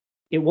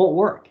 it won't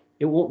work.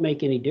 It won't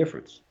make any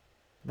difference.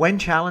 When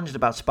challenged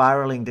about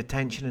spiralling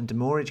detention and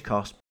demurrage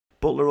costs,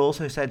 Butler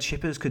also said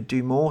shippers could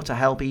do more to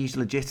help ease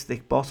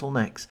logistic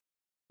bottlenecks.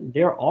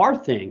 There are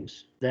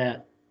things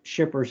that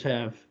shippers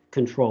have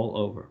control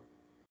over.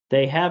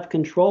 They have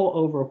control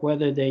over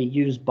whether they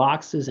use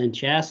boxes and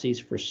chassis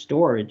for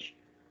storage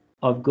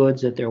of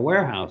goods at their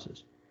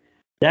warehouses.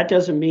 That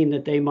doesn't mean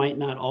that they might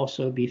not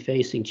also be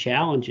facing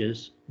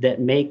challenges that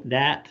make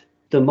that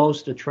the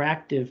most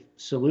attractive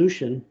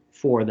solution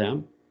for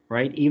them,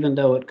 right? Even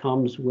though it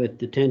comes with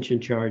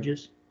detention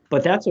charges.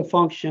 But that's a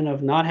function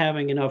of not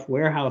having enough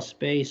warehouse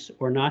space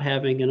or not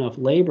having enough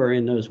labor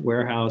in those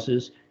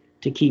warehouses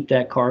to keep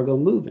that cargo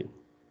moving.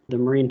 The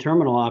marine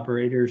terminal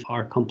operators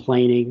are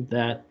complaining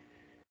that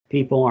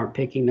people aren't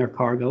picking their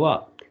cargo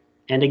up.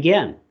 And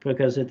again,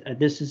 because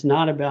this is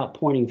not about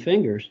pointing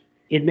fingers,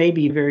 it may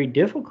be very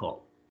difficult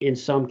in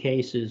some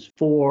cases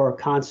for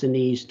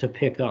consignees to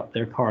pick up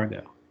their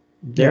cargo.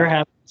 They're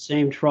having the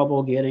same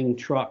trouble getting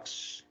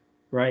trucks,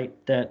 right,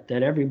 that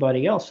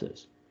everybody else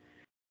is.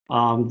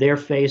 They're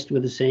faced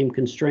with the same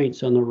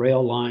constraints on the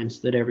rail lines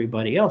that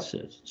everybody else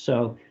is.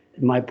 So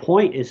my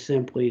point is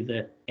simply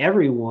that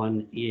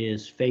everyone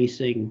is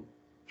facing,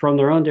 from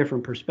their own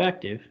different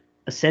perspective,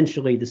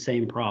 essentially the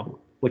same problem,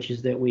 which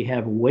is that we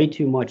have way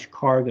too much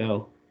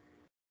cargo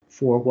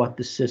for what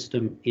the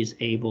system is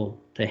able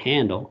to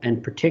handle,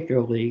 and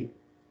particularly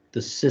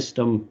the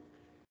system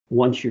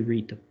once you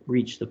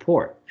reach the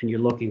port and you're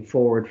looking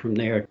forward from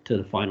there to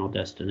the final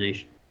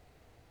destination.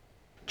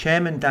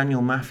 Chairman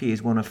Daniel Maffei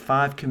is one of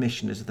 5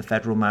 commissioners of the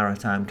Federal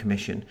Maritime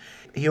Commission.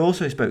 He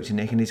also spoke to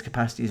Nick in his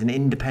capacity as an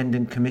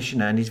independent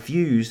commissioner, and his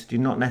views do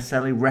not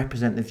necessarily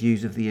represent the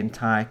views of the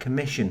entire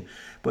commission.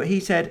 But he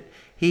said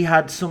he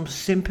had some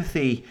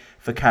sympathy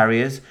for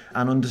carriers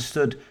and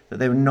understood that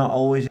they were not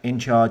always in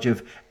charge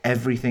of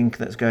everything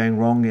that's going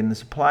wrong in the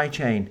supply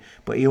chain.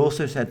 But he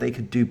also said they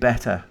could do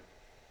better.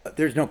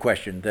 There's no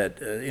question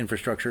that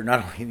infrastructure,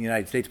 not only in the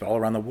United States, but all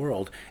around the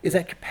world, is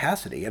at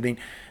capacity. I mean,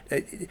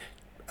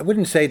 I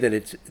wouldn't say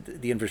that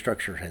the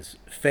infrastructure has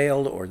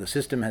failed or the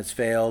system has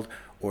failed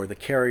or the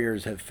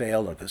carriers have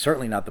failed, or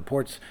certainly not the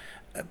ports,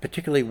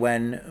 particularly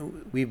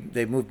when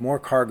they've moved more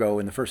cargo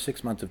in the first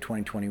 6 months of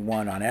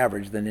 2021 on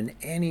average than in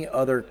any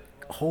other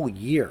whole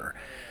year.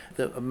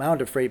 The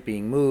amount of freight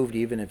being moved,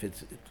 even if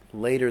it's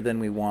later than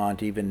we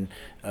want, even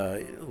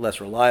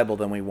less reliable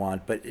than we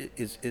want, but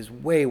is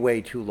way,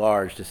 way too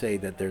large to say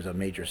that there's a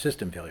major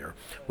system failure.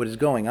 What is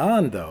going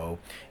on, though,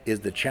 is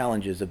the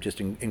challenges of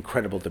just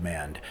incredible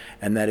demand,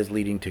 and that is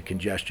leading to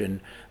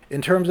congestion.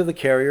 In terms of the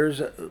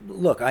carriers,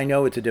 look, I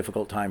know it's a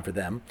difficult time for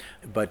them,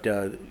 but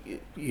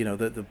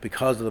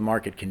because of the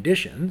market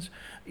conditions,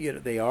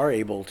 they are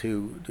able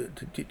to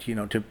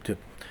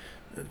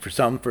for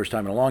some, first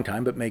time in a long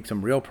time, but make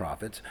some real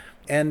profits.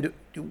 And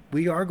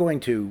we are going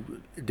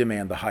to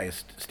demand the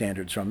highest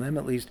standards from them,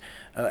 at least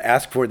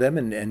ask for them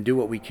and do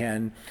what we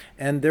can.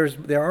 And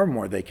there are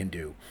more they can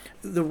do.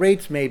 The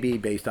rates may be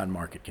based on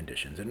market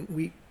conditions, and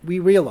we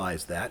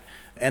realize that,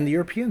 and the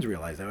Europeans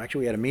realize that.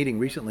 Actually, we had a meeting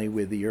recently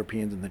with the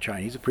Europeans and the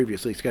Chinese, a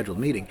previously scheduled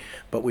meeting,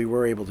 but we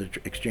were able to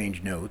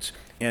exchange notes.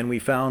 And we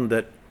found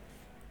that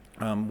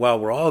while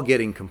we're all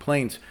getting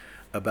complaints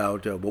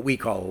about what we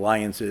call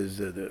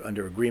alliances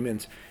under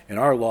agreements in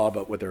our law,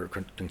 but with our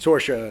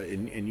consortia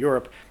in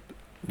Europe,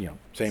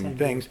 same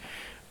things,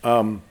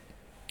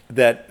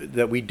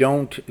 that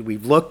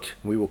we've looked,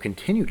 we will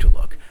continue to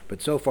look,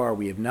 but so far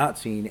we have not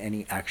seen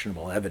any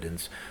actionable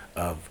evidence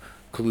of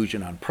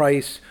collusion on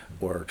price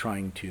or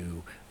trying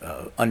to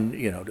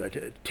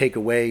take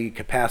away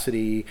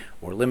capacity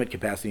or limit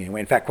capacity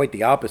anyway. In fact, quite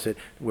the opposite.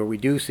 Where we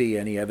do see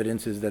any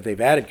evidence is that they've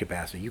added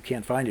capacity. You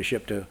can't find a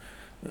ship to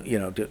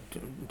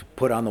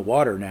put on the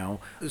water now.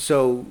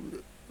 So,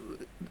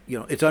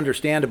 it's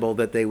understandable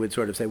that they would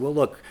sort of say, well,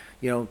 look,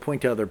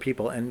 point to other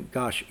people. And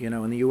gosh,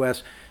 in the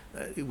U.S.,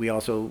 we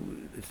also,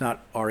 it's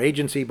not our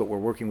agency, but we're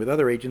working with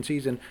other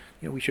agencies, and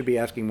we should be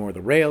asking more of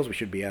the rails. We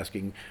should be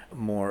asking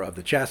more of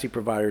the chassis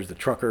providers, the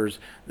truckers,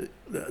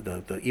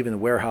 even the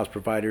warehouse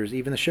providers,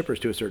 even the shippers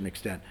to a certain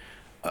extent.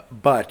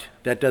 But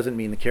that doesn't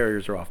mean the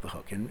carriers are off the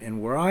hook.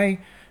 And where I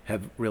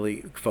have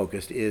really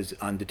focused is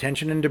on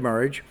detention and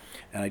demurrage,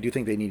 and I do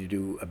think they need to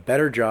do a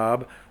better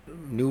job,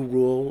 new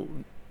rule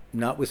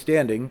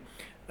notwithstanding,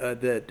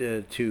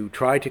 to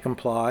try to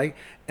comply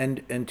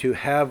and to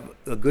have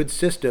a good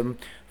system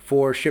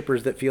for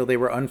shippers that feel they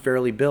were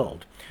unfairly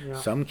billed. Yeah.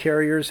 Some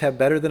carriers have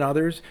better than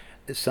others.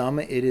 Some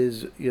it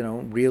is,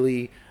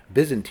 really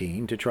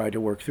Byzantine to try to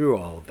work through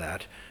all of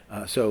that.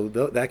 So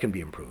that can be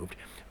improved.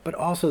 But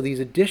also these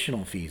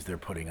additional fees they're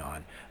putting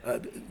on,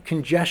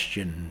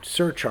 congestion,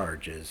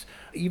 surcharges.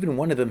 Even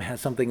one of them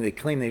has something, they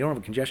claim they don't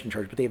have a congestion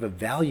charge, but they have a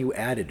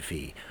value-added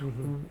fee.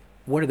 Mm-hmm.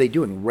 What are they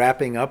doing?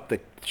 Wrapping up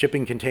the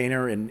shipping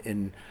container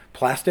in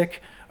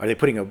plastic? Are they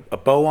putting a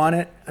bow on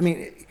it? I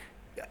mean,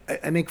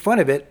 I make fun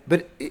of it,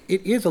 but it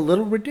is a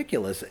little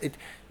ridiculous.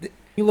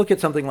 You look at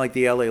something like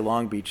the LA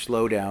Long Beach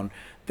slowdown.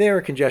 There,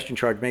 a congestion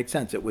charge made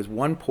sense. It was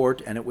one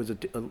port, and it was a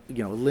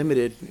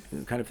limited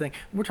kind of thing.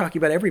 We're talking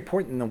about every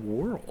port in the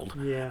world.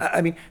 Yeah.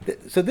 I mean,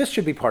 so this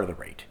should be part of the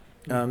rate.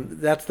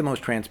 That's the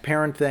most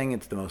transparent thing.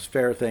 It's the most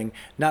fair thing,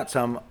 not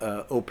some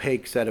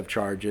opaque set of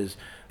charges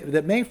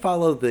that may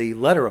follow the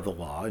letter of the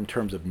law in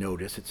terms of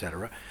notice,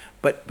 etc.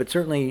 But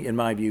certainly, in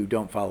my view,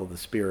 don't follow the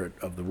spirit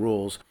of the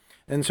rules.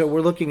 And so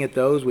we're looking at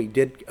those.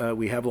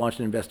 We have launched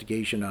an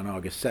investigation on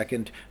August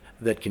 2nd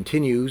that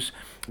continues,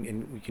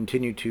 and we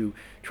continue to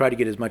try to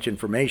get as much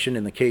information.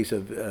 In the case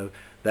of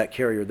that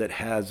carrier that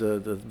has the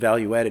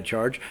value-added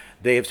charge,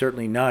 they have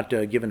certainly not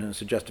given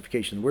us a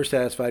justification we're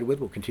satisfied with.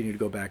 We'll continue to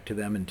go back to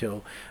them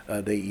until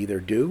they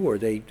either do or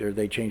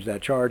they change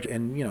that charge.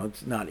 And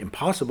it's not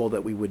impossible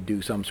that we would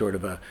do some sort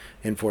of a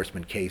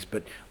enforcement case,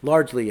 but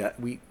largely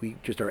we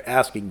just are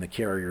asking the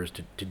carriers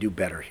to do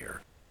better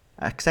here.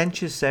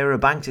 Accenture's Sarah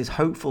Banks is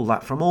hopeful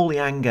that from all the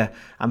anger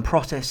and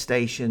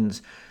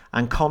protestations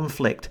and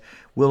conflict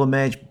will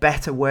emerge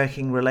better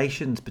working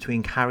relations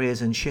between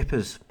carriers and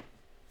shippers.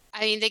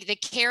 I mean, the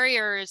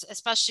carriers,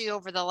 especially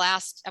over the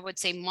last, I would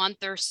say,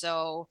 month or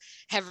so,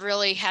 have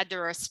really had to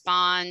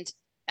respond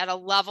at a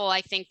level,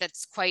 I think,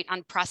 that's quite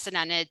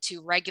unprecedented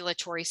to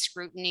regulatory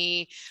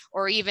scrutiny,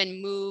 or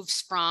even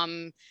moves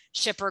from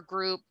shipper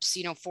groups,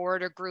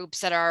 forwarder groups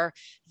that are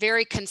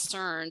very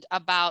concerned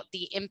about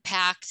the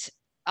impact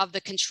of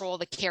the control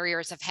the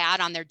carriers have had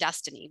on their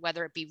destiny,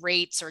 whether it be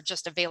rates or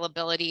just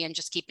availability and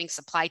just keeping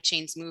supply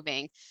chains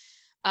moving.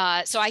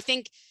 So I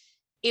think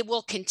it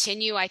will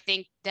continue. I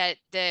think that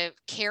the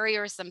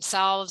carriers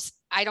themselves,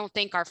 I don't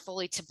think, are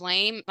fully to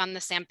blame on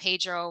the San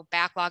Pedro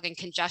backlog and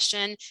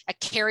congestion. A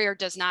carrier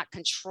does not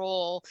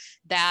control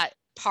that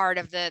part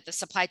of the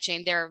supply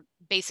chain. They're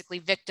basically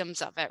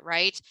victims of it,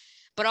 right?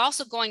 But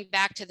also going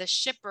back to the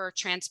shipper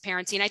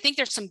transparency, and I think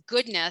there's some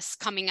goodness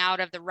coming out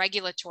of the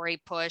regulatory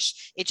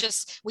push. It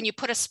just, when you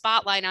put a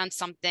spotlight on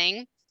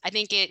something, I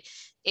think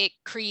it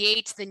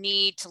creates the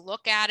need to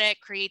look at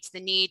it, creates the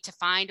need to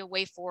find a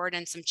way forward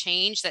and some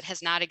change that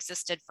has not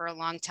existed for a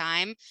long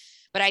time.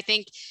 But I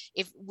think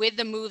if with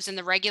the moves in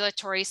the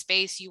regulatory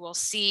space, you will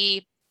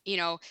see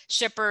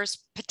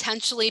shippers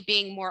potentially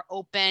being more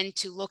open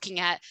to looking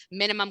at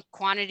minimum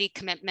quantity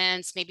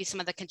commitments, maybe some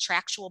of the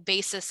contractual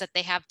basis that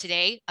they have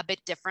today a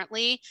bit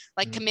differently,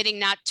 like committing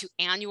not to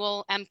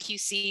annual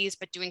MQCs,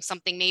 but doing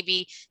something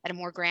maybe at a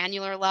more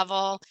granular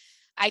level.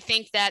 I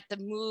think that the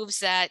moves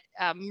that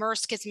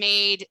Maersk has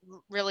made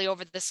really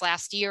over this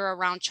last year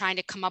around trying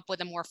to come up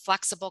with a more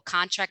flexible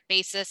contract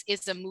basis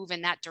is a move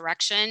in that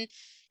direction.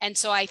 And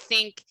so I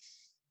think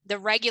the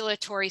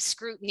regulatory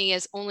scrutiny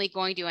is only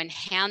going to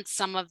enhance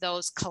some of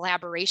those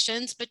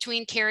collaborations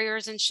between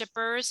carriers and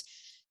shippers,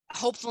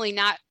 hopefully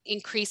not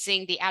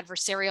increasing the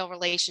adversarial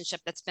relationship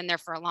that's been there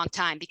for a long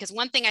time. Because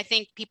one thing I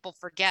think people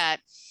forget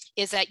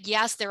is that,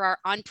 yes, there are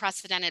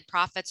unprecedented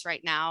profits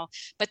right now,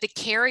 but the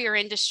carrier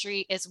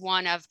industry is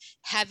one of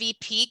heavy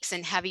peaks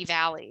and heavy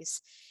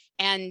valleys.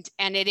 And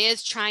it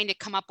is trying to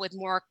come up with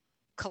more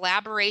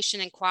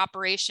collaboration and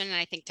cooperation, and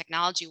I think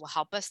technology will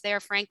help us there,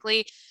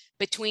 frankly,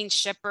 between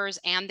shippers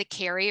and the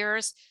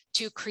carriers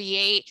to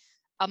create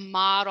a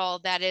model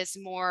that is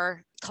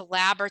more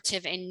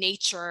collaborative in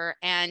nature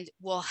and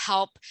will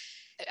help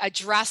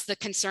address the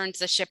concerns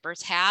the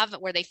shippers have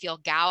where they feel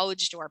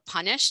gouged or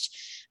punished,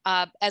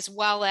 as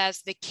well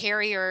as the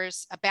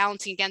carriers,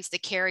 balancing against the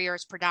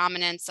carriers'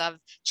 predominance of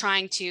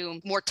trying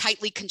to more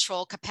tightly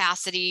control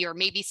capacity or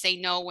maybe say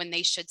no when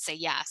they should say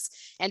yes.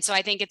 And so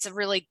I think it's a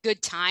really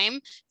good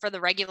time for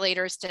the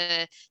regulators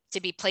to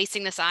be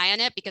placing this eye on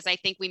it, because I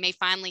think we may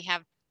finally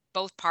have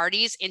both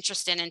parties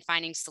interested in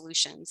finding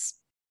solutions.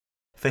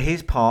 For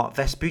his part,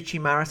 Vespucci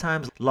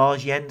Maritime's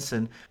Lars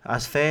Jensen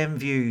has firm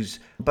views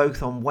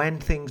both on when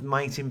things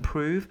might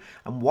improve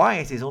and why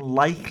it is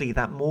unlikely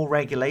that more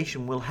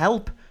regulation will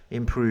help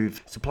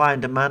improve supply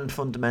and demand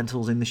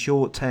fundamentals in the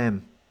short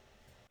term.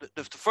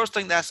 The first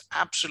thing that's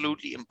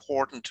absolutely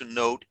important to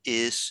note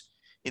is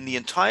in the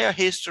entire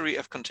history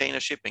of container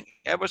shipping,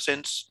 ever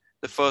since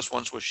the first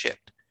ones were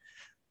shipped,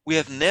 we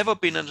have never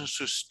been in a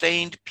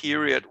sustained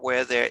period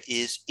where there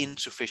is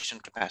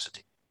insufficient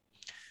capacity.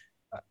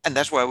 And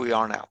that's where we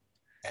are now.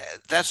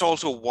 That's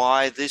also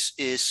why this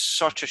is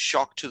such a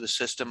shock to the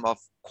system of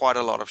quite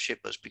a lot of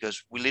shippers,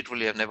 because we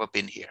literally have never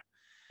been here.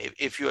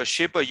 If you're a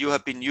shipper, you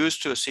have been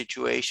used to a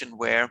situation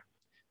where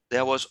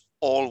there was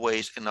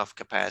always enough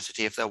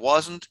capacity. If there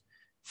wasn't,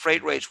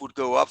 freight rates would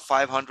go up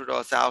 $500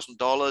 or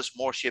 $1,000,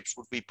 more ships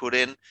would be put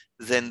in,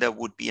 then there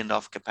would be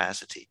enough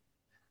capacity.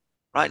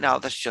 Right now,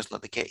 that's just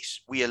not the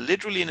case. We are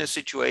literally in a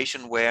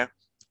situation where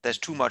there's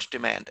too much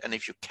demand. And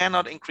if you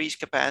cannot increase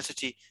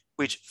capacity,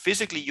 which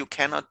physically you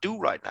cannot do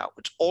right now,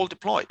 it's all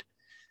deployed.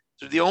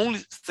 So the only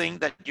thing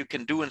that you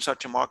can do in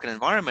such a market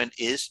environment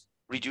is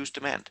reduce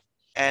demand.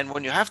 And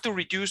when you have to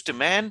reduce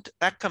demand,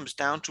 that comes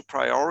down to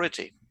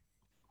priority.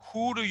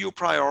 Who do you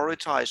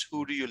prioritize?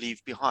 Who do you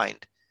leave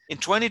behind? In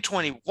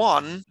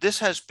 2021, this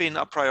has been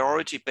a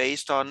priority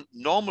based on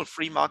normal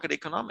free market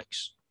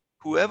economics.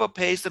 Whoever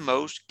pays the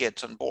most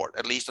gets on board,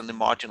 at least on the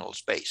marginal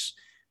space.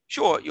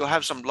 Sure, you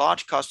have some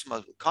large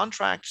customers with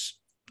contracts,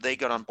 they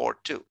got on board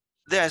too.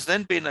 There has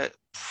then been a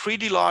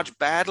pretty large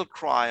battle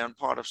cry on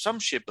part of some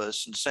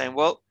shippers and saying,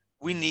 well,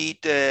 we need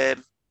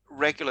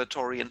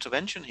regulatory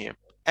intervention here.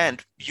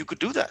 And you could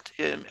do that.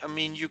 I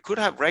mean, you could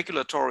have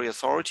regulatory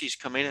authorities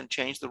come in and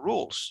change the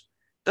rules.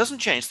 Doesn't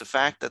change the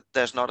fact that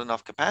there's not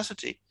enough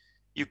capacity.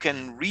 You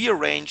can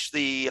rearrange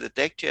the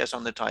deck chairs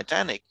on the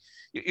Titanic.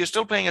 You're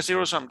still playing a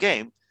zero-sum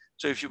game.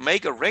 So if you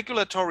make a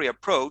regulatory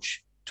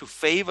approach to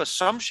favor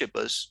some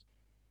shippers,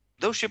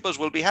 those shippers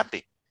will be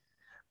happy.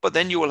 But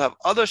then you will have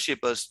other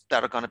shippers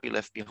that are going to be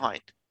left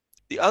behind.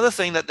 The other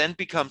thing that then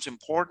becomes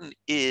important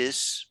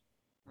is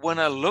when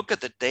I look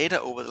at the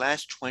data over the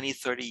last 20,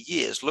 30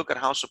 years, look at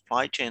how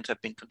supply chains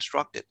have been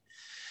constructed.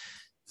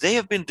 They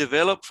have been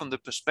developed from the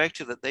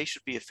perspective that they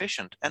should be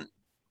efficient. And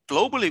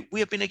globally,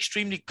 we have been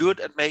extremely good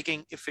at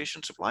making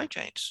efficient supply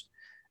chains.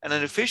 And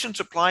an efficient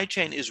supply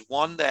chain is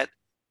one that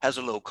has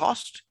a low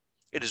cost.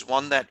 It is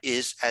one that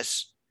is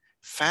as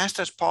fast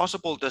as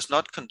possible, does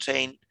not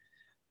contain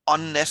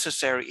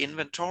unnecessary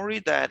inventory,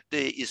 that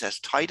is as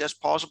tight as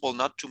possible,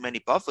 not too many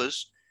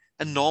buffers,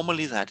 and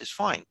normally that is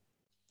fine.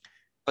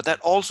 But that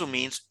also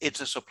means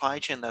it's a supply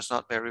chain that's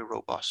not very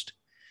robust.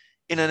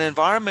 In an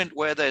environment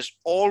where there's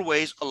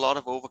always a lot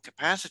of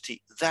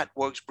overcapacity, that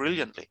works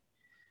brilliantly.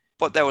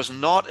 But there was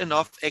not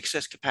enough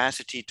excess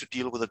capacity to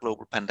deal with a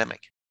global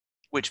pandemic,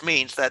 which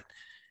means that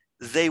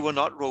they were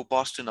not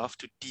robust enough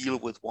to deal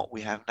with what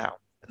we have now.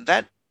 And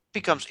that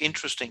becomes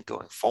interesting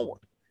going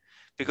forward,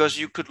 because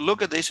you could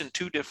look at this in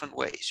two different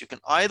ways. You can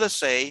either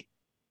say,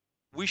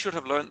 we should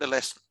have learned the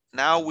lesson.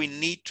 Now we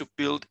need to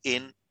build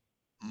in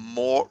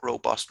more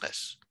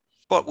robustness.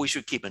 But we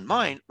should keep in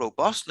mind,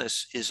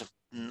 robustness is a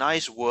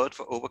nice word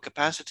for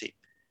overcapacity.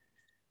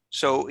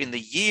 So in the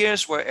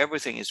years where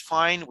everything is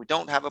fine, we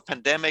don't have a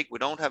pandemic, we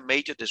don't have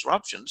major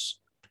disruptions,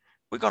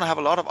 we're going to have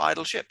a lot of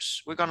idle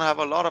ships. We're going to have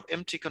a lot of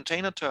empty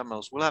container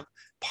terminals. We'll have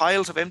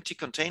piles of empty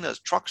containers,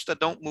 trucks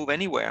that don't move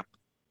anywhere.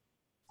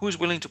 Who is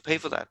willing to pay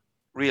for that?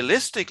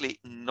 Realistically,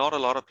 not a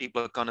lot of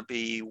people are going to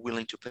be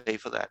willing to pay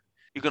for that.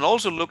 You can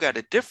also look at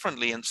it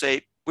differently and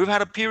say, we've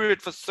had a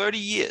period for 30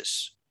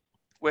 years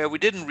where we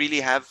didn't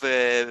really have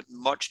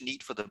much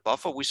need for the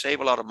buffer. We save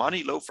a lot of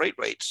money, low freight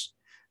rates.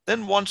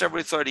 Then once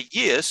every 30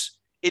 years,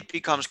 it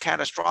becomes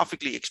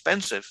catastrophically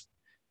expensive.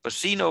 But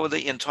seen over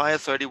the entire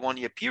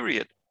 31-year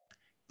period,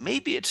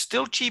 maybe it's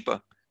still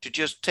cheaper to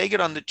just take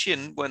it on the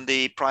chin when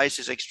the price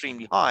is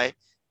extremely high,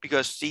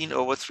 because seen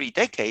over 3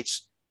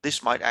 decades,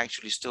 this might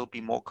actually still be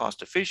more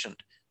cost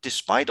efficient,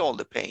 despite all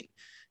the pain.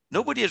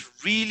 Nobody has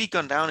really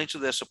gone down into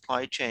their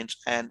supply chains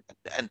and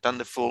done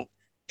the full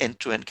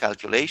end-to-end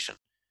calculation.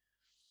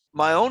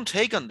 My own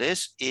take on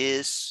this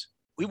is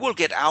we will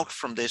get out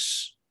from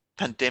this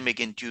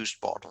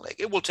pandemic-induced bottleneck.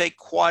 It will take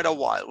quite a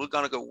while. We're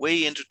going to go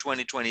way into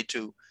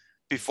 2022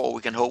 before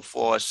we can hope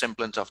for a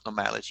semblance of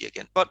normality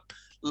again. But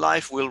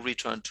life will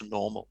return to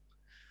normal.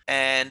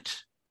 And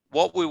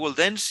what we will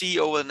then see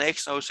over the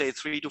next, I would say,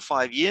 3 to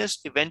 5 years,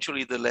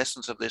 eventually the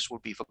lessons of this will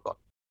be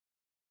forgotten.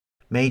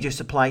 Major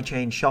supply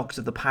chain shocks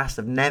of the past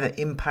have never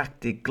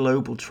impacted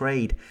global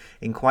trade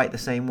in quite the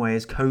same way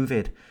as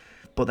COVID,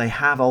 but they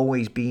have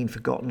always been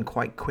forgotten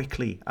quite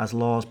quickly, as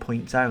Lars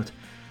points out.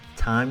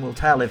 Time will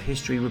tell if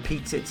history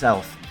repeats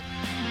itself.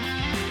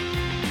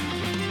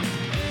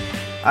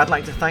 I'd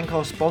like to thank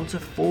our sponsor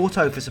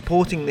Forto for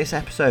supporting this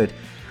episode.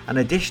 An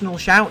additional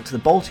shout to the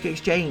Baltic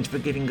Exchange for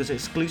giving us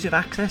exclusive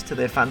access to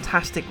their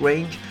fantastic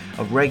range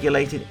of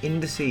regulated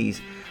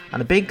indices.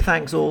 And a big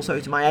thanks also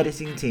to my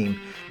editing team,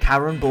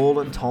 Karen Ball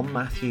and Tom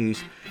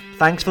Matthews.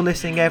 Thanks for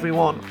listening,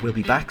 everyone. We'll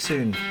be back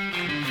soon.